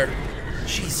 right there.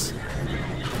 Jeez.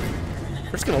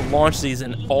 We're just gonna launch these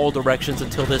in all directions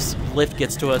until this lift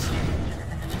gets to us.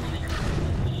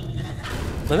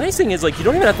 The nice thing is, like, you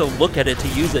don't even have to look at it to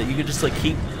use it. You can just, like,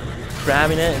 keep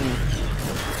grabbing it and...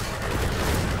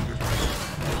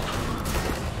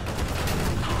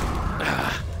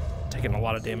 taking a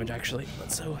lot of damage, actually.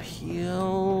 Let's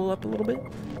heal up a little bit.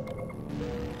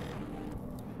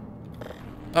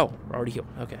 Oh, we're already healed.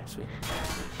 Okay, sweet.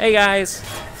 Hey, guys.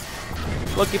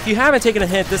 Look, if you haven't taken a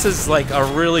hint, this is, like, a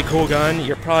really cool gun.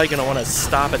 You're probably going to want to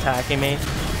stop attacking me.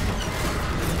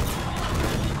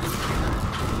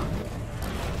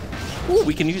 Ooh,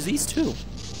 we can use these too.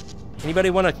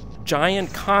 Anybody want a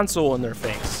giant console in their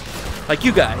face? Like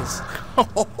you guys.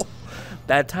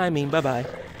 Bad timing, bye-bye.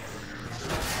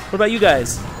 What about you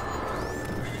guys?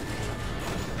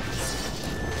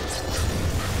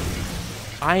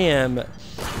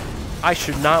 I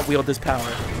should not wield this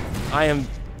power. I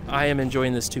am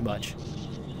enjoying this too much.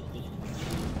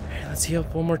 Alright, let's heal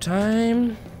up one more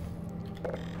time.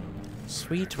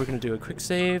 Sweet, we're gonna do a quick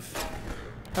save.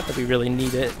 Not that we really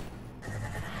need it.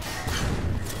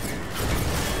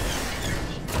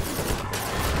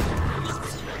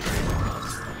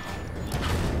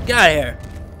 Get out of here!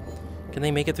 Can they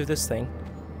make it through this thing?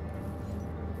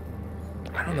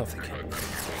 I don't know if they can.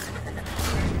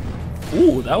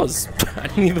 Ooh, that was... I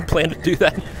didn't even plan to do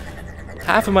that.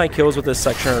 Half of my kills with this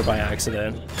section are by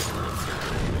accident.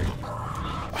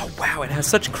 Oh, wow, it has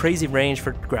such crazy range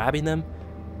for grabbing them.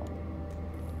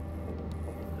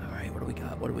 Alright, what do we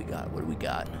got? What do we got? What do we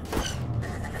got?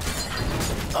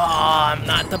 Oh, I'm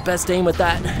not the best aim with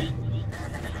that.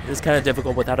 It's kind of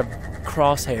difficult without a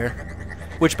crosshair.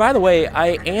 Which, by the way,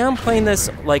 I am playing this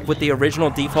like with the original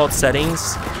default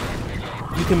settings.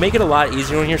 You can make it a lot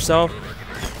easier on yourself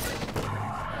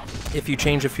if you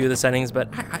change a few of the settings, but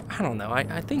I don't know.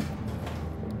 I think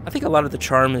a lot of the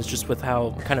charm is just with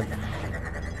how kind of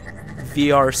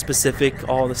VR specific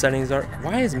all the settings are.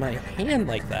 Why is my hand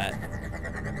like that?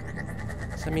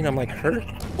 Does that mean I'm like hurt?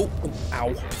 Oh, oh, ow.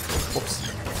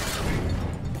 Whoops.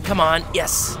 Come on,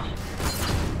 yes.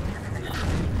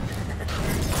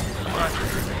 Come on.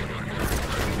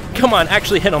 Come on,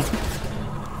 actually hit him.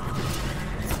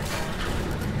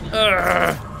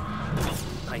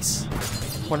 Nice.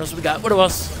 What else we got? What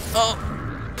else? Oh.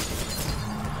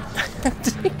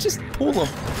 Did he just pull him?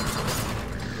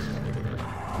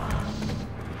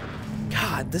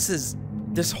 God, this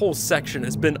whole section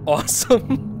has been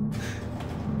awesome.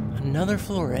 Another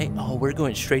floor, right? Oh, we're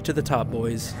going straight to the top,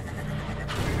 boys.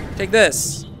 Take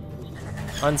this.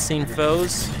 Unseen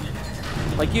foes.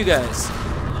 Like you guys.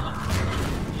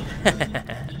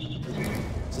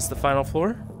 Is this the final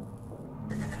floor?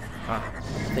 Ah,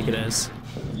 I think it is.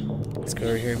 Let's go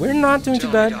over here. We're not doing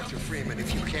too bad. Dr. Freeman,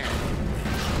 if you can. You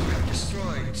have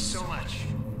destroyed so much.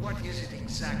 What is it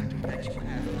exactly that you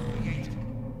have created?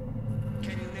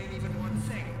 Can you name even one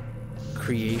thing?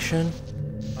 Creation?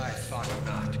 I thought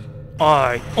not.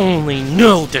 I only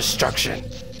know destruction.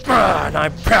 And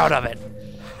I'm proud of it.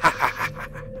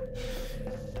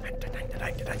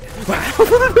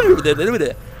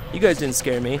 You guys didn't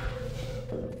scare me.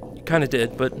 You kind of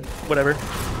did, but whatever.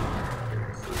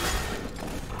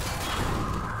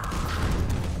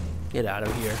 Get out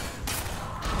of here.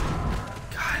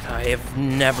 God, I have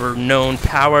never known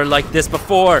power like this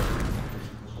before.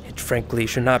 It frankly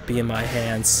should not be in my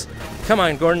hands. Come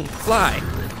on, Gordon, fly.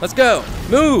 Let's go.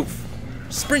 Move.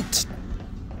 Sprint.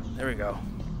 There we go.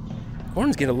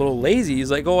 Gordon's getting a little lazy.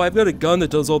 He's like, oh, I've got a gun that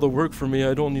does all the work for me.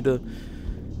 I don't need to...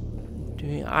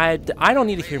 I don't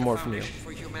need to hear more from you.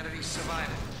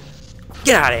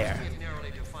 Get out of here.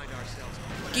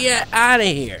 Get out of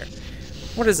here.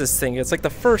 What is this thing? It's like the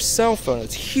first cell phone.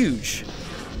 It's huge.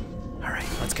 Alright,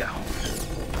 let's go.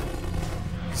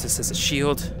 Use this as a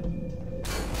shield.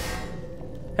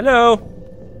 Hello.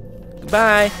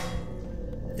 Goodbye.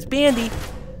 It's Bandy.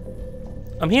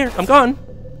 I'm here. I'm gone.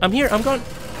 I'm here. I'm gone.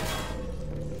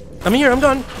 I'm here. I'm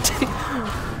gone.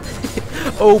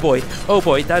 Oh boy. Oh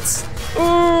boy. That's...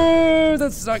 Oh,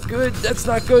 that's not good. That's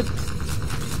not good.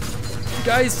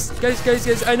 Guys,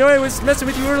 I know I was messing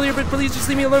with you earlier, but please just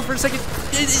leave me alone for a second.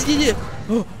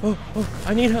 Oh,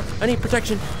 I need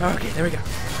protection. Okay, there we go.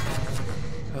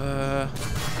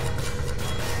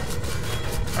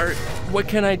 What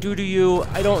can I do to you?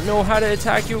 I don't know how to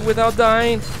attack you without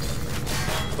dying.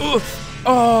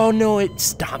 Oh no, it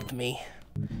stomped me.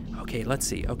 Okay, let's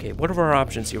see. Okay, what are our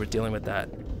options here with dealing with that?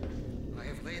 I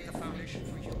have laid the foundation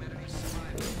for humanity's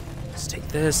survival. Let's take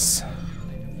this.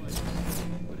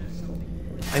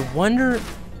 I wonder...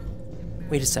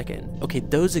 Wait a second. Okay,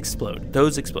 those explode.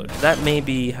 Those explode. That may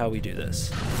be how we do this.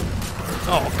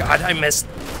 Oh, God, I missed.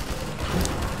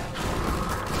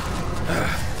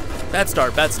 Bad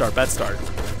start, bad start, bad start.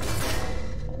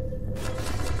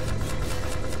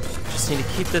 Just need to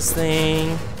keep this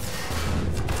thing...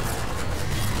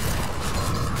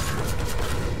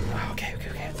 Okay.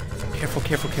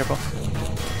 Careful.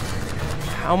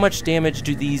 How much damage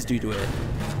do these do to it?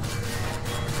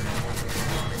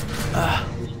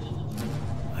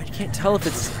 I can't tell if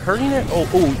it's hurting it. Oh,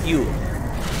 you.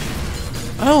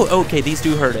 Oh, okay, these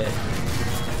do hurt it.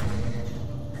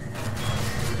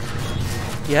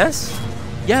 Yes?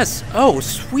 Yes. Oh,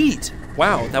 sweet.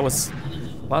 Wow, that was a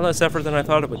lot less effort than I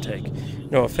thought it would take.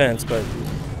 No offense, but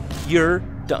you're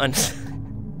done.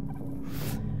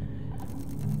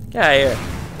 Get out of here.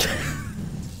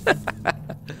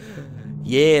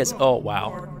 Yes. Oh,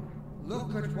 wow.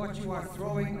 Look at what you are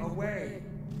throwing away.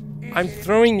 I'm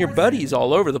throwing your buddies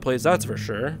all over the place, that's for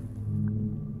sure.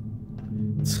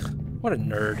 What a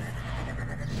nerd.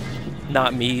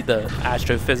 Not me, the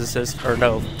astrophysicist, or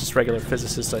no, just regular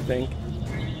physicist, I think.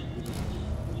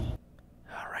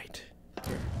 Alright.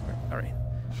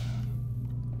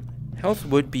 Health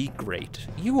would be great.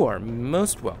 You are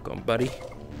most welcome, buddy.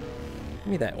 Give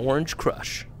me that orange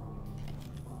crush.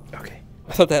 Okay.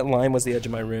 I thought that line was the edge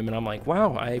of my room, and I'm like,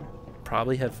 wow, I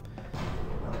probably have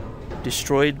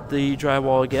destroyed the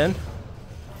drywall again.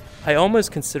 I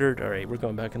almost considered... Alright, we're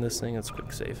going back in this thing. Let's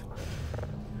quick save.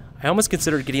 I almost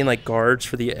considered getting like guards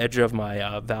for the edge of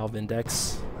my Valve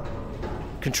Index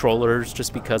controllers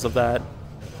just because of that.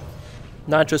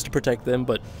 Not just to protect them,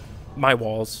 but my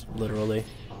walls, literally.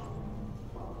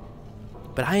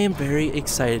 But I am very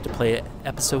excited to play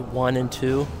episode 1 and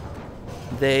 2.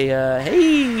 They,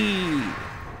 hey!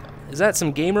 Is that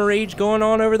some gamer rage going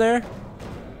on over there?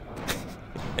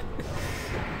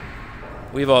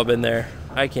 We've all been there.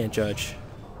 I can't judge.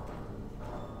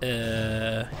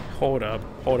 Hold up.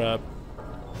 What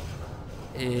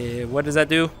does that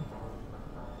do?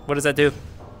 What does that do?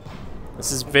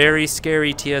 This is very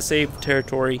scary TSA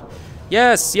territory.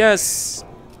 Yes, yes.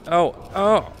 Oh,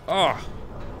 oh, oh.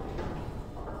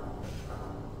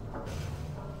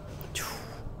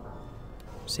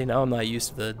 See, now I'm not used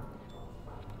to the...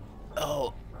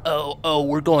 Oh,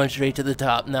 we're going straight to the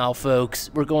top now,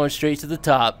 folks. We're going straight to the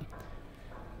top.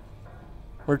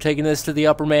 We're taking this to the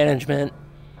upper management.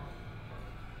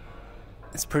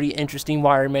 It's pretty interesting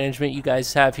wire management you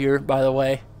guys have here, by the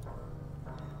way.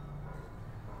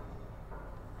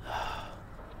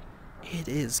 It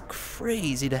is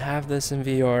crazy to have this in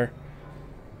VR.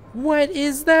 What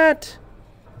is that?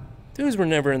 Those were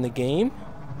never in the game.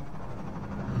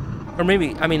 Or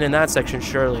maybe, I mean, in that section,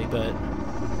 surely, but...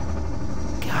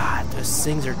 God, those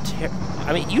things are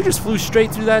I mean, you just flew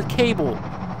straight through that cable.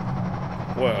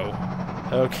 Whoa.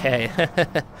 Okay.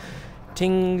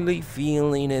 Tingly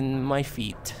feeling in my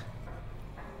feet.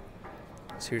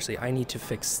 Seriously, I need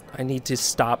to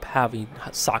stop having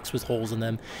socks with holes in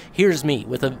them. Here's me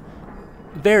with a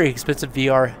very expensive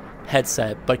VR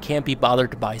headset, but can't be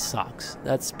bothered to buy socks.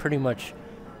 That's pretty much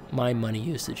my money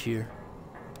usage here.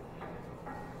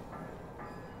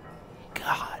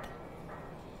 God.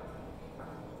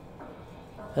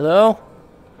 Hello?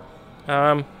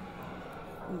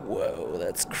 Whoa,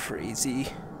 that's crazy.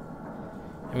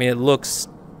 I mean,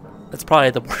 that's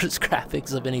probably the worst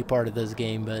graphics of any part of this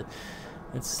game, but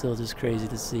it's still just crazy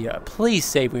to see. Please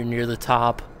say we're near the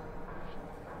top.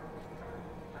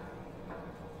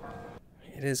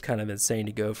 It is kind of insane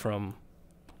to go from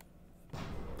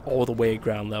all the way at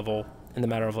ground level in the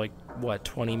matter of, like, what,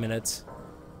 20 minutes?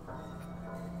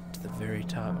 To the very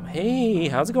top. Hey,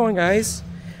 how's it going, guys?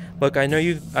 Look, I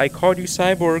know I called you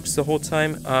cyborgs the whole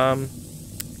time. I'm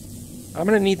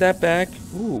gonna need that back.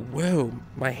 Ooh, whoa,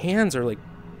 my hands are like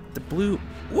the blue.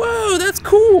 Whoa, that's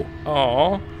cool.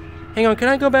 Aw. Hang on, can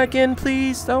I go back in,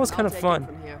 please? That was kind of fun.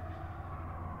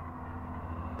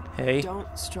 Hey.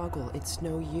 Don't struggle, it's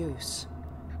no use.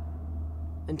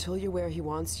 Until you're where he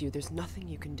wants you, there's nothing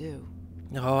you can do.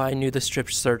 Oh, I knew the strip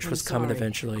search was coming sorry,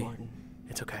 eventually. Gordon.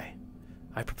 It's okay.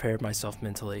 I prepared myself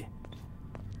mentally.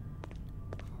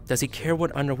 Does he care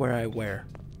what underwear I wear?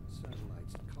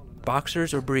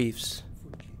 Boxers or briefs?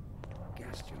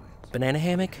 Banana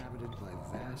hammock?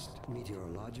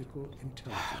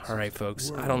 Alright,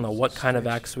 folks. I don't know what kind of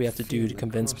acts we have to do to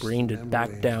convince Breen to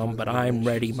back down, but I'm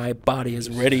ready. My body is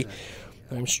ready.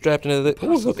 I'm strapped into the...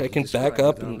 Oh, look, I can back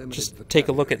up and just take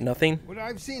a look at nothing. What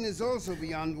I've seen is also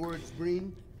beyond words,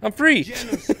 Breen. I'm free!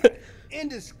 Genocide.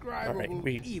 Indescribable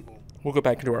evil. We'll go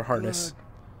back into our harness.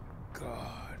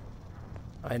 God.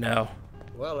 I know.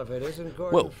 Well, if it isn't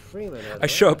Gordon Freeman, I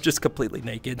show up just completely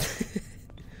naked.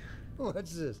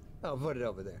 What's this? I'll put it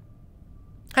over there.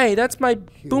 Hey, that's my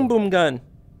boom boom gun.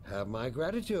 Have my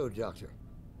gratitude, Doctor.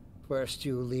 First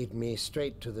you lead me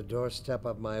straight to the doorstep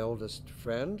of my oldest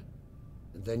friend,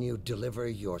 and then you deliver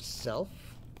yourself.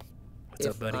 What's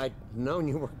up, buddy? If I'd known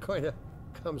you were going to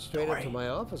come straight up to my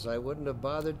office, I wouldn't have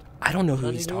bothered. I don't know who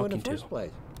he's talking in the first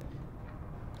place.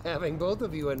 Having both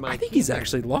of you in my I think he's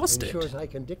actually lost it. ensures I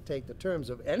can dictate the terms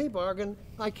of any bargain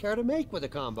I care to make with a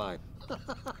Combine.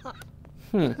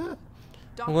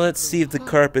 Let's see if the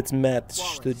carpets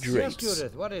match the Yes, drapes.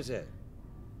 Judith, what is it?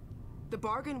 The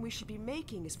bargain we should be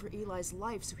making is for Eli's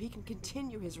life so he can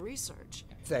continue his research.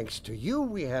 Thanks to you,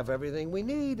 we have everything we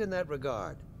need in that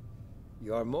regard.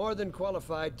 You're more than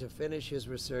qualified to finish his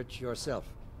research yourself.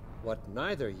 What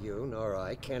neither you nor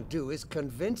I can do is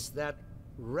convince that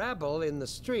rabble in the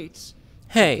streets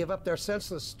to give up their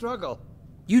senseless struggle.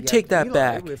 You take that Eli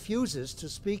back. Refuses to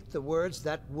speak the words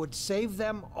that would save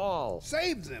them all.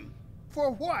 Save them?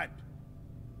 For what?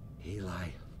 Eli,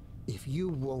 if you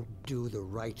won't do the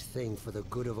right thing for the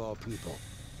good of all people,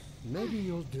 maybe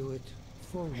you'll do it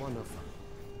for one of them.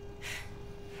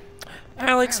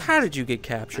 Alex, how did you get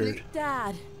captured?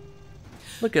 Dad.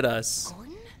 Look at us.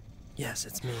 Gordon? Yes,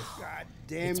 it's me. God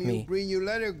damn It's you, me. Breen, you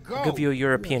let her go. I'll give you a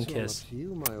European That's all kiss. up to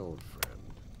you, my old friend.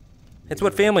 It's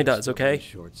what family does, okay?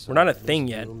 We're not a thing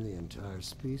yet. The entire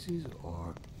species,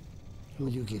 or will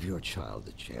you give your child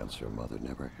the chance her mother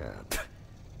never had?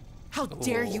 How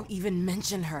dare you even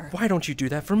mention her? Why don't you do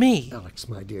that for me? Alex,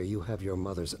 my dear, you have your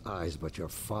mother's eyes, but your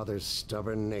father's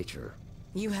stubborn nature.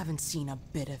 You haven't seen a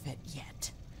bit of it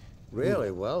yet.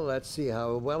 Really? Well, let's see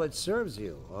how well it serves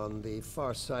you on the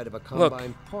far side of a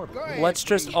Combine portal. Go ahead, Let's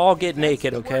just Breen. all get If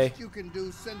naked, that's the okay? worst you can do,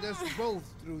 send us both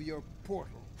through your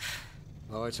portal.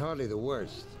 Oh, it's hardly the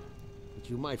worst. But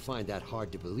you might find that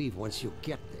hard to believe once you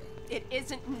get there. It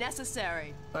isn't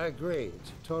necessary. I agree.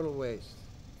 It's a total waste.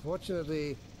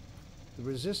 Fortunately, the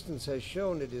Resistance has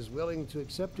shown it is willing to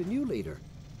accept a new leader.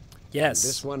 Yes.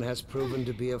 This one has proven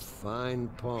to be a fine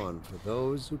pawn for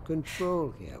those who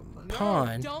control him.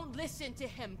 Pawn. Don't listen to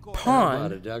him, Gordon. How about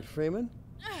Pawn. it, Dr. Freeman?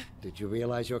 Did you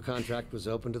realize your contract was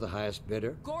open to the highest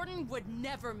bidder? Gordon would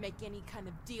never make any kind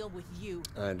of deal with you.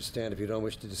 I understand if you don't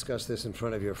wish to discuss this in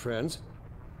front of your friends.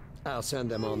 I'll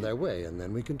send them on their way, and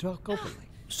then we can talk openly.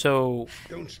 So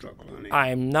Don't struggle, honey.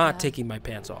 I'm not taking my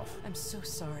pants off. I'm so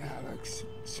sorry. Alex.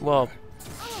 Well,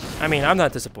 I mean, I'm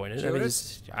not disappointed. I mean,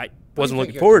 Judas? I do wasn't you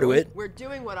looking think forward you're to it. We're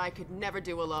doing what I could never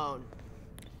do alone.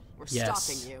 We're Yes.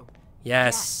 stopping you.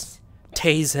 Yes.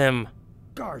 Tase him.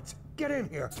 Guards, get in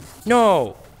here.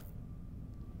 No.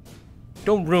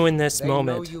 Don't ruin this They know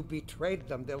moment. you betrayed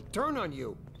them. They'll turn on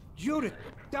you. Judith,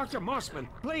 Dr. Mossman,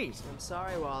 please. I'm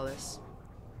sorry, Wallace.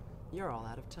 You're all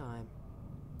out of time.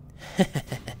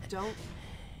 Don't.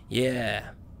 Yeah.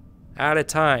 Out of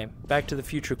time. Back to the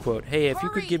Future quote. Hey, if you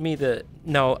could give me the...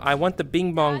 No, I want the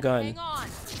bing bong gun. Hang on.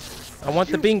 I want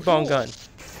the bing bong gun.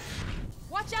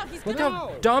 Watch out, he's Look gonna...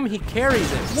 how dumb he carries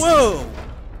it. Whoa!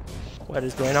 What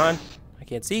is going on? I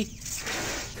can't see.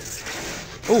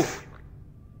 Oh.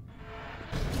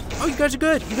 Oh, you guys are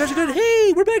good. You guys are good.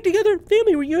 Hey, we're back together.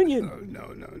 Family reunion. Oh, no.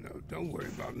 Don't worry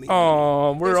about me.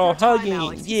 Oh, we're There's all no time, hugging.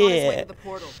 Alex. He's on his way Yeah. to the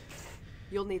portal.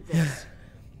 You'll need this.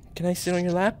 Can I sit on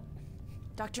your lap?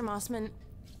 Dr. Mossman,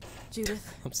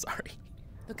 Judith, I'm sorry.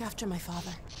 look after my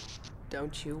father.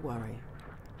 Don't you worry.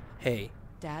 Hey,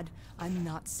 Dad, I'm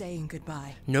not saying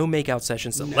goodbye. no makeout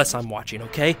sessions unless I'm watching,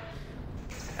 okay?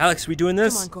 Alex, we doing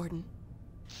this? Come on, Gordon.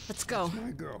 Let's go.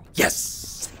 My girl.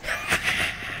 Yes!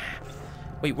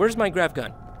 Wait, where's my grav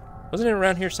gun? Wasn't it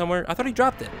around here somewhere? I thought he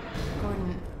dropped it.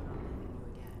 Gordon,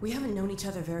 we haven't known each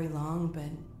other very long,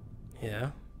 but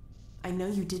Yeah? I know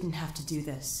you didn't have to do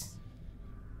this.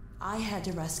 I had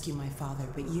to rescue my father,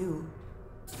 but you...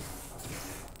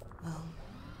 Well...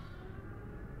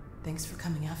 Thanks for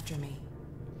coming after me.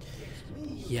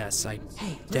 Yes, I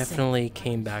Hey, listen. definitely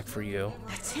came back for you.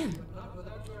 That's him.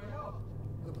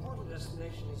 The portal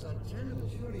destination is untenable.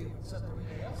 Surely you can set the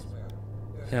relay elsewhere.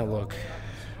 Now look,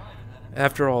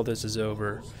 after all this is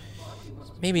over,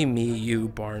 maybe me, you,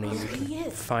 Barney, we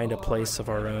can find a place of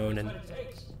our own and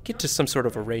get to some sort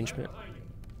of arrangement.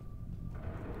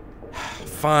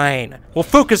 Fine, we'll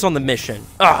focus on the mission.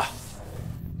 Ah!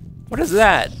 What is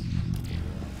that?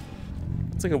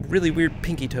 It's like a really weird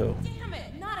pinky toe. Damn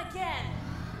it, not again!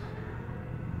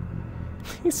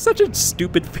 He's such a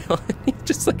stupid villain. He's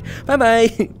just like, bye-bye.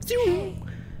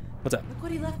 What's up? Look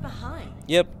what he left behind.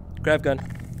 Yep, grav gun.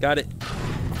 Got it.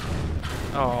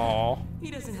 Aww. He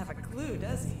doesn't have a clue,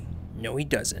 does he? No, he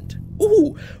doesn't.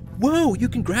 Ooh! Whoa, you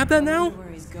can grab that now? Where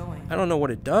he's going. I don't know what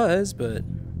it does, but...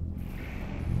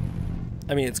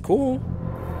 I mean, it's cool.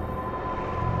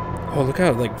 Oh, look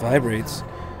how it, like, vibrates.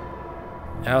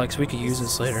 Alex, we could use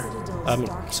this later. Citadel's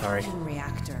dark Sorry. fusion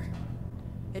reactor.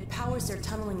 It powers their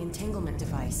tunneling entanglement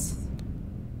device.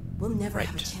 We'll never have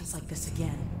a Right. chance like this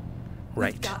again.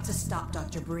 Right. We've got to stop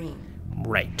Dr. Breen.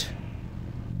 Right.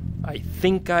 I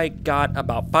think I got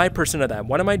about 5% of that.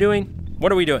 What am I doing?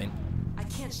 What are we doing? I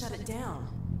can't shut it down.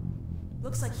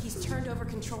 Looks like he's turned over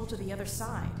control to the other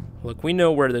side. Look, we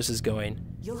know where this is going.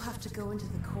 You'll have to go into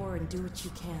the core and do what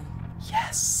you can.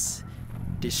 Yes.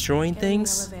 Destroying Get in the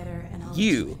things? elevator and I'll let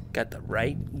You got the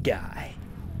right guy.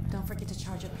 Don't forget to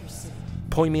charge up your suit.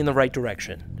 Point me in the right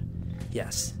direction.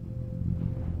 Yes.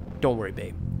 Don't worry,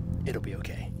 babe. It'll be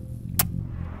okay.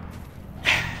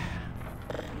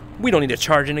 We don't need to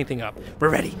charge anything up. We're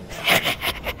ready.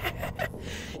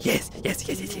 Yes.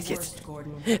 Worst,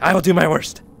 Gordon, I'll do my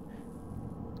worst.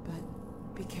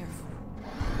 but be careful.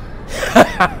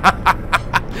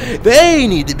 They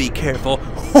need to be careful.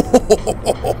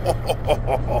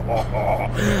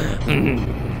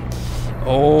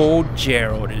 Oh,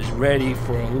 Gerald is ready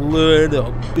for a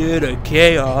little bit of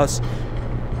chaos.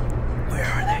 Where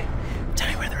are they? Tell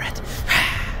me where they're at.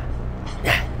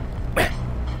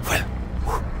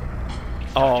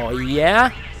 Oh,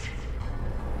 yeah?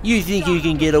 You think you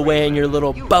can get away in your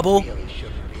little bubble? Really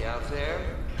shouldn't be out there.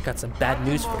 I got some bad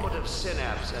news for Moment you. of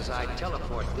synapse as I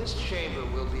teleport. This chamber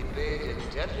will be bathed in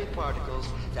deadly particles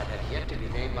that have yet to be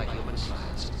named by human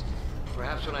science.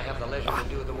 Perhaps when I have the leisure to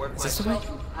do the work is this the way?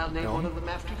 myself, I'll name one of them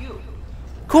after you.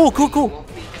 Cool. Won't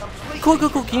be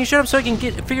completely Can you shut up so I can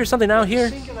figure something out here?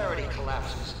 Singularity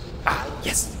collapses.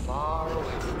 Yes. Far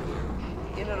away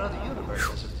from here. In another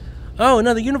universe. Oh,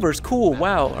 another universe. Cool.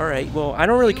 Wow. All right. Well, I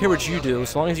don't really care what you do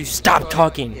as long as you stop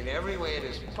talking. In every way it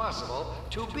is possible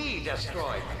to be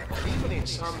destroyed. Even in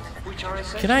some which are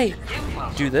essentially Can I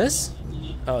impossible. do this?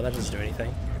 Oh, that doesn't do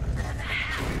anything.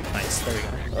 Nice. There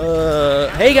we go.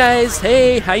 Hey guys.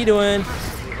 Hey, how you doing?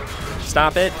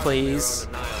 Stop it, please.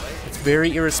 It's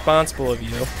very irresponsible of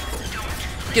you.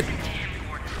 Get.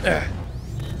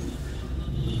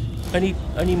 I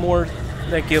need more.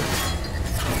 Thank you.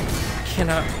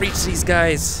 Cannot reach these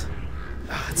guys.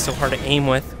 Oh, it's so hard to aim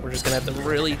with. We're just gonna have to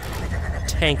really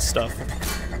tank stuff.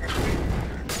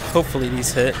 Hopefully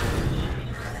these hit.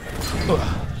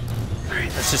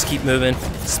 Alright, let's just keep moving.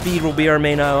 Speed will be our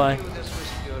main ally.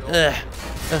 Okay,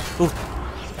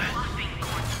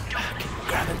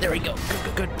 grab it. There we go.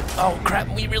 Good. Oh crap,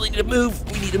 we really need to move.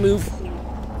 We need to move.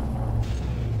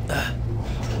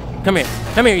 Come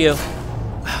here, you.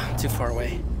 I'm too far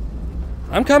away.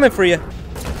 I'm coming for you.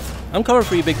 I'm coming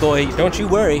for you, big boy. Don't you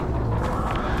worry.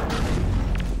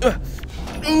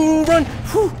 Ooh, run!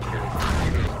 Whew.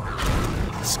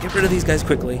 Let's get rid of these guys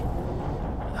quickly.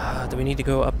 Do we need to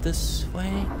go up this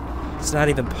way? It's not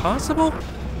even possible?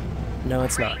 No,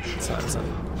 it's not. It's not.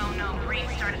 Oh no, Green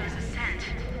started his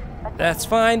ascent. That's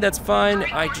fine.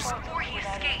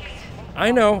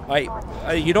 I know.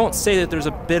 You don't say that there's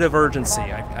a bit of urgency.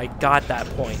 I got that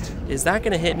point. Is that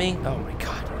gonna hit me? Oh my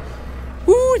god.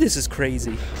 Woo, this is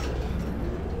crazy.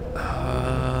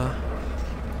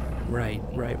 Right.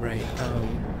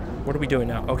 What are we doing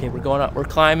now? Okay, we're going up. We're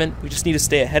climbing. We just need to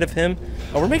stay ahead of him.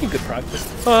 Oh, we're making good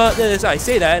progress. I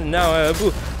say that, and now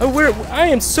I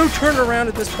am so turned around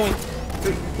at this point.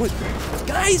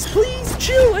 Guys, please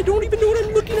chill. I don't even know what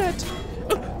I'm looking at.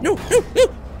 No.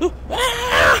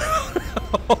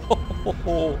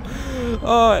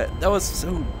 That was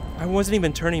so. I wasn't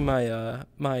even turning my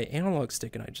my analog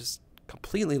stick, and I just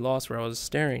completely lost where I was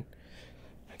staring.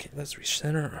 Okay, let's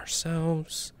recenter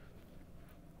ourselves.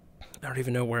 I don't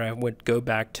even know where I would go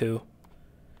back to.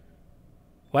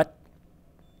 What?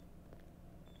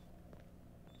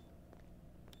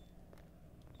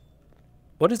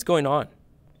 What is going on?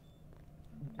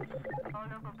 All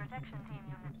local protection team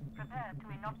units prepared to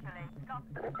inoculate. Stop.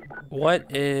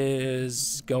 What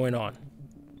is going on?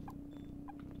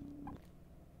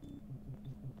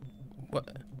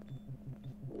 What?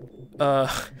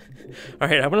 Alright,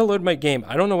 I'm gonna load my game.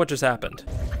 I don't know what just happened.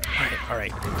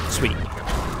 Alright, sweet.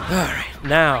 Alright,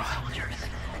 now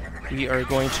we are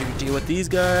going to deal with these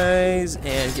guys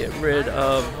and get rid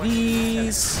of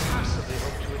these.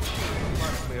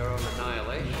 There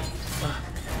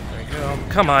we go.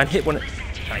 Come on, hit one.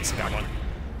 Nice, got one.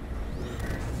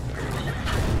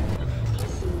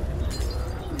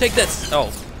 Take this! Oh,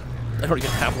 I don't even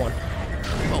have one.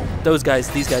 Oh, these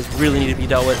guys really need to be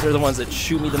dealt with. They're the ones that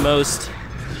shoot me the most.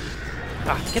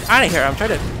 Get out of here. I'm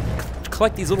trying to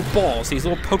collect these little balls, these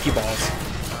little Pokeballs.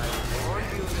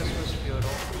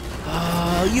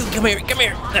 You come here.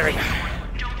 There we go.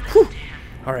 Whew.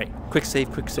 All right, quick save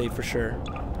for sure.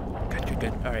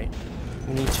 Good. All right,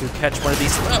 we need to catch one of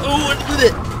these.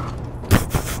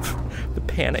 The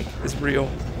panic is real.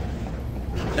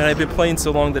 And I've been playing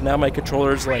so long that now my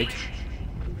controller's like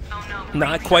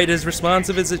not quite as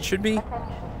responsive as it should be.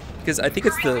 Because I think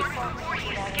it's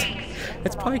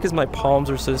probably because my palms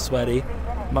are so sweaty,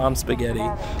 mom spaghetti,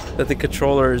 that the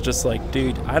controller is just like,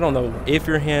 dude, I don't know if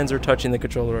your hands are touching the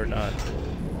controller or not.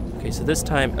 Okay, so this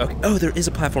time, okay. Oh, there is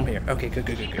a platform here. Okay, good.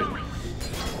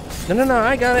 No,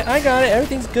 I got it.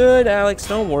 Everything's good, Alex.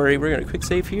 Don't worry. We're gonna quick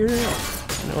save here.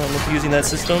 No, I'm not using that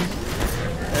system.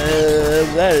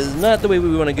 That is not the way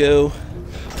we want to go.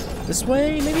 This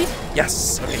way, maybe?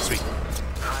 Yes. Okay, sweet.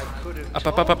 Up.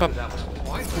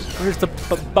 Where's the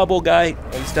bubble guy?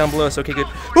 Oh, he's down below us. Okay, good.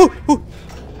 Ooh.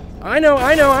 I know.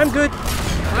 I'm good.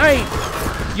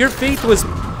 Your faith was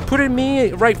put in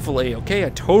me rightfully, okay? I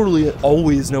totally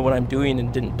always know what I'm doing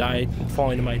and didn't die and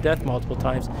falling to my death multiple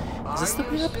times. Is this the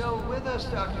way up? Still with us,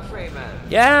 Dr. Freeman?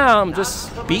 Yeah, I'm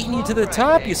just beating you to the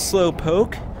top, you slow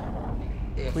poke.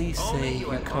 Please say you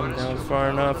come down far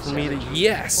enough for me to...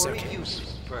 Yes! Okay.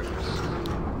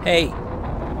 Hey,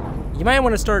 you might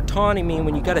want to start taunting me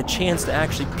when you got a chance to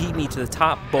actually beat me to the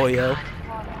top, boyo.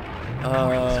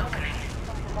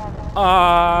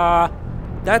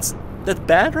 That's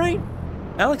bad, right?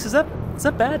 Alex, is that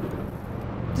bad?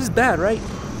 This is bad, right?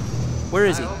 Where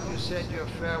is he? I hope you said your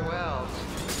farewells.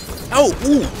 Oh,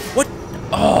 ooh, what?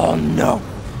 Oh, no.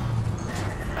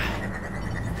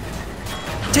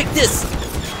 Take this!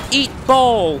 Eat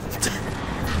ball!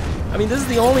 I mean, this is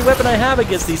the only weapon I have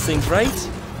against these things, right?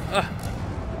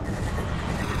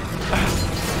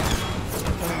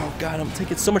 Oh, God, I'm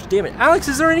taking so much damage. Alex,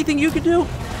 is there anything you could do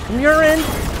from your end?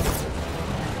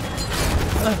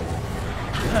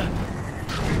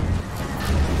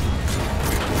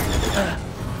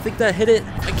 I think that hit it.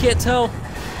 I can't tell.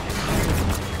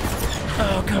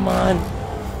 Oh, come on.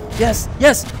 Yes,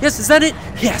 is that it?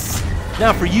 Yes.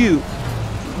 Now for you.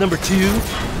 Number 2.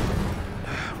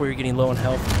 Where you're getting low on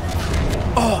health.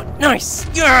 Oh, nice.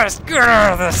 Yes, get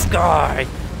out of the sky.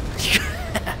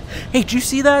 Hey, did you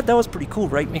see that? That was pretty cool,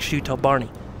 right? Make sure you tell Barney.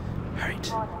 Alright.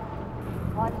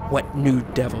 What new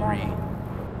devilry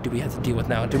do we have to deal with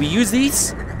now? Do we use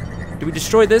these? Do we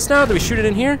destroy this now? Do we shoot it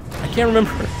in here? I can't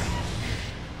remember.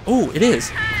 Oh, it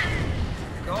is.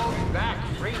 Go back,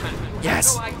 Freeman.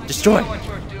 Yes, destroy.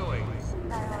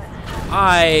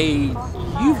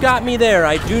 You've got me there.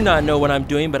 I do not know what I'm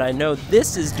doing, but I know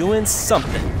this is doing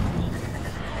something.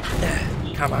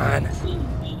 Come on.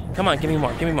 Come on, give me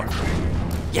more, give me more.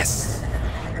 Yes.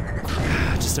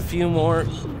 Just a few more.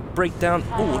 Breakdown.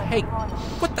 Oh, hey,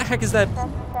 what the heck is that?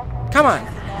 Come on.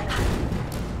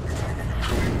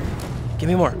 Give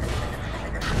me more.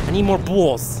 I need more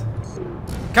balls.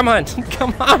 Come on,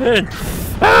 come on.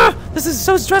 Ah, this is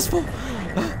so stressful.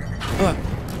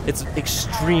 It's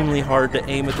extremely hard to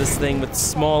aim at this thing with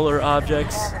smaller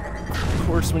objects. Of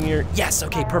course, when you're... Yes,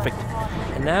 okay, perfect.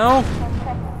 And now,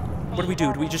 what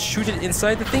do? Do we just shoot it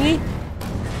inside the thingy?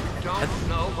 Don't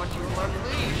know what you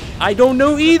unleash. I don't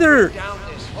know either. Down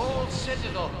this whole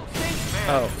citadel.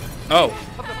 Oh,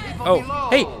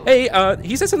 hey,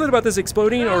 he said something about this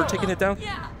exploding or taking it down.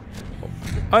 Yeah.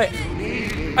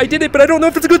 I did it, but I don't know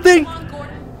if it's a good thing. Come on,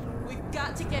 Gordon. We've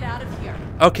got to get out of here.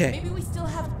 Okay. Maybe we still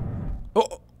have...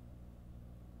 Oh.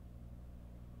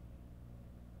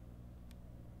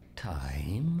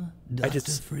 Time, Dr.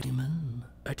 Freeman?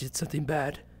 I did something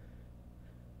bad.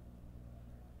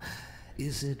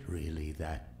 Is it really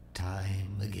that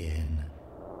time again?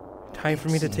 Time for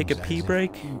me to take a pee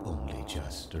break? You only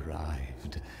just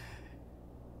arrived.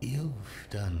 You've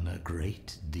done a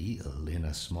great deal in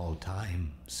a small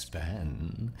time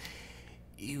span.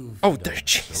 You've done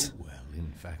so well,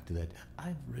 in fact, that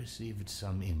I've received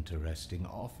some interesting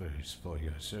offers for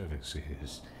your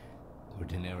services.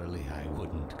 Ordinarily, I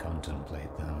wouldn't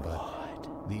contemplate them,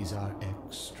 but these are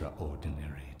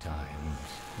extraordinary times.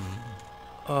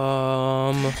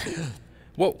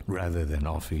 Whoa. Rather than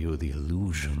offer you the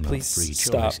illusion of free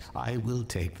choice, I will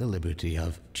take the liberty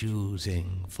of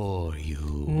choosing for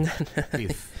you.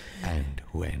 If and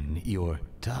when your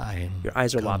time Your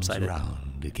eyes are comes lopsided.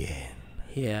 round again.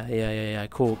 Yeah.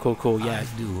 Cool. Yeah. I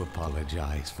do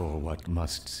apologize for what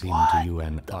must seem to you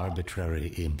an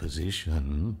arbitrary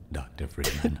imposition, Dr.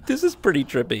 Freeman. This is pretty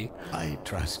trippy. I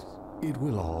trust it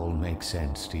will all make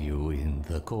sense to you in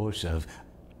the course of...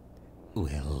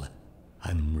 Well,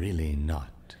 I'm really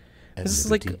not at This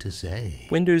is liberty like to say.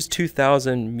 Windows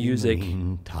 2000 music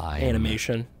Meantime,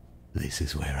 animation. This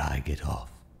is where I get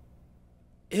off.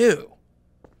 Ew.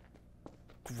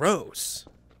 Gross.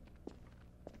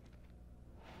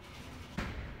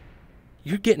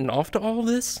 You're getting off to all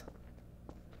this?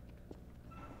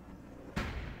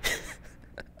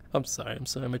 I'm sorry, I'm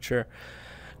so immature.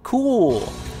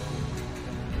 Cool.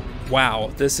 Wow,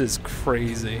 this is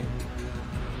crazy.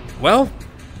 Well,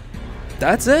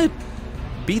 that's it.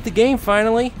 Beat the game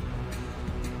finally.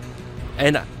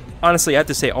 And honestly, I have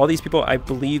to say, all these people, I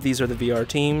believe these are the VR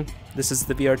team. This is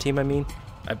the VR team, I mean.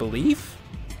 I believe.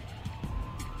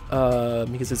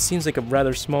 Because it seems like a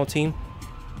rather small team.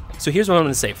 So here's what I'm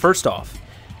going to say. First off,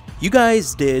 you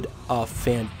guys did a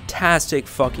fantastic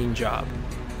fucking job.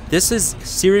 This is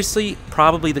seriously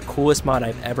probably the coolest mod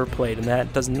I've ever played, and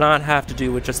that does not have to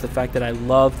do with just the fact that I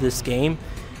love this game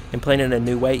and playing it in a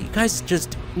new way. You guys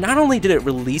just, not only did it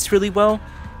release really well,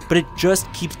 but it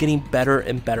just keeps getting better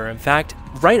and better. In fact,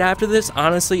 right after this,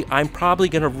 honestly, I'm probably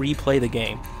going to replay the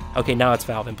game. Okay, now it's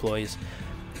Valve employees.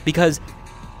 Because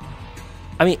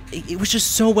I mean, it was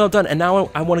just so well done, and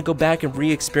now I want to go back and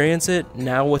re-experience it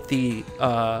now with the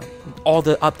all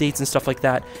the updates and stuff like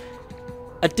that.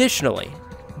 Additionally,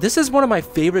 this is one of my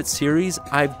favorite series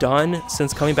I've done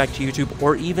since coming back to YouTube,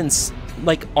 or even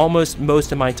like almost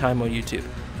most of my time on YouTube.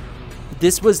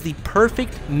 This was the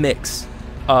perfect mix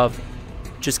of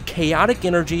just chaotic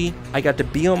energy. I got to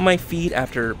be on my feet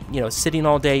after, sitting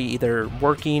all day, either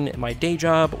working at my day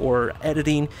job or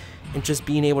editing, and just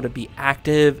being able to be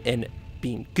active and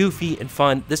being goofy and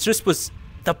fun. This just was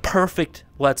the perfect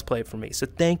Let's Play for me. So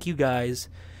thank you guys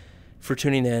for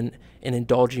tuning in and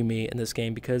indulging me in this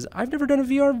game, because I've never done a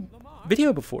VR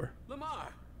video before. Lamar,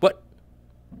 What?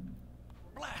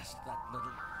 blast that little...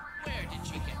 Where did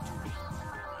she get to?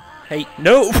 Hey,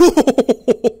 no!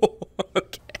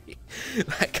 Okay.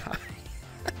 That guy.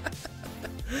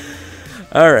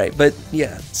 Alright, but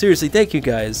yeah, seriously, thank you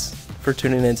guys for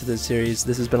tuning into this series.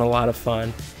 This has been a lot of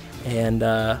fun. And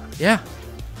yeah,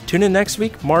 tune in next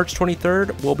week, March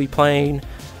 23rd. We'll be playing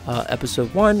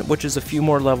episode 1, which is a few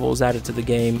more levels added to the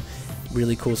game.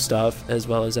 Really cool stuff, as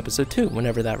well as episode 2,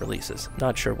 whenever that releases.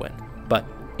 Not sure when. But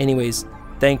anyways,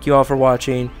 thank you all for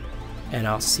watching, and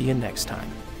I'll see you next time.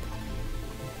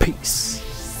 Peace.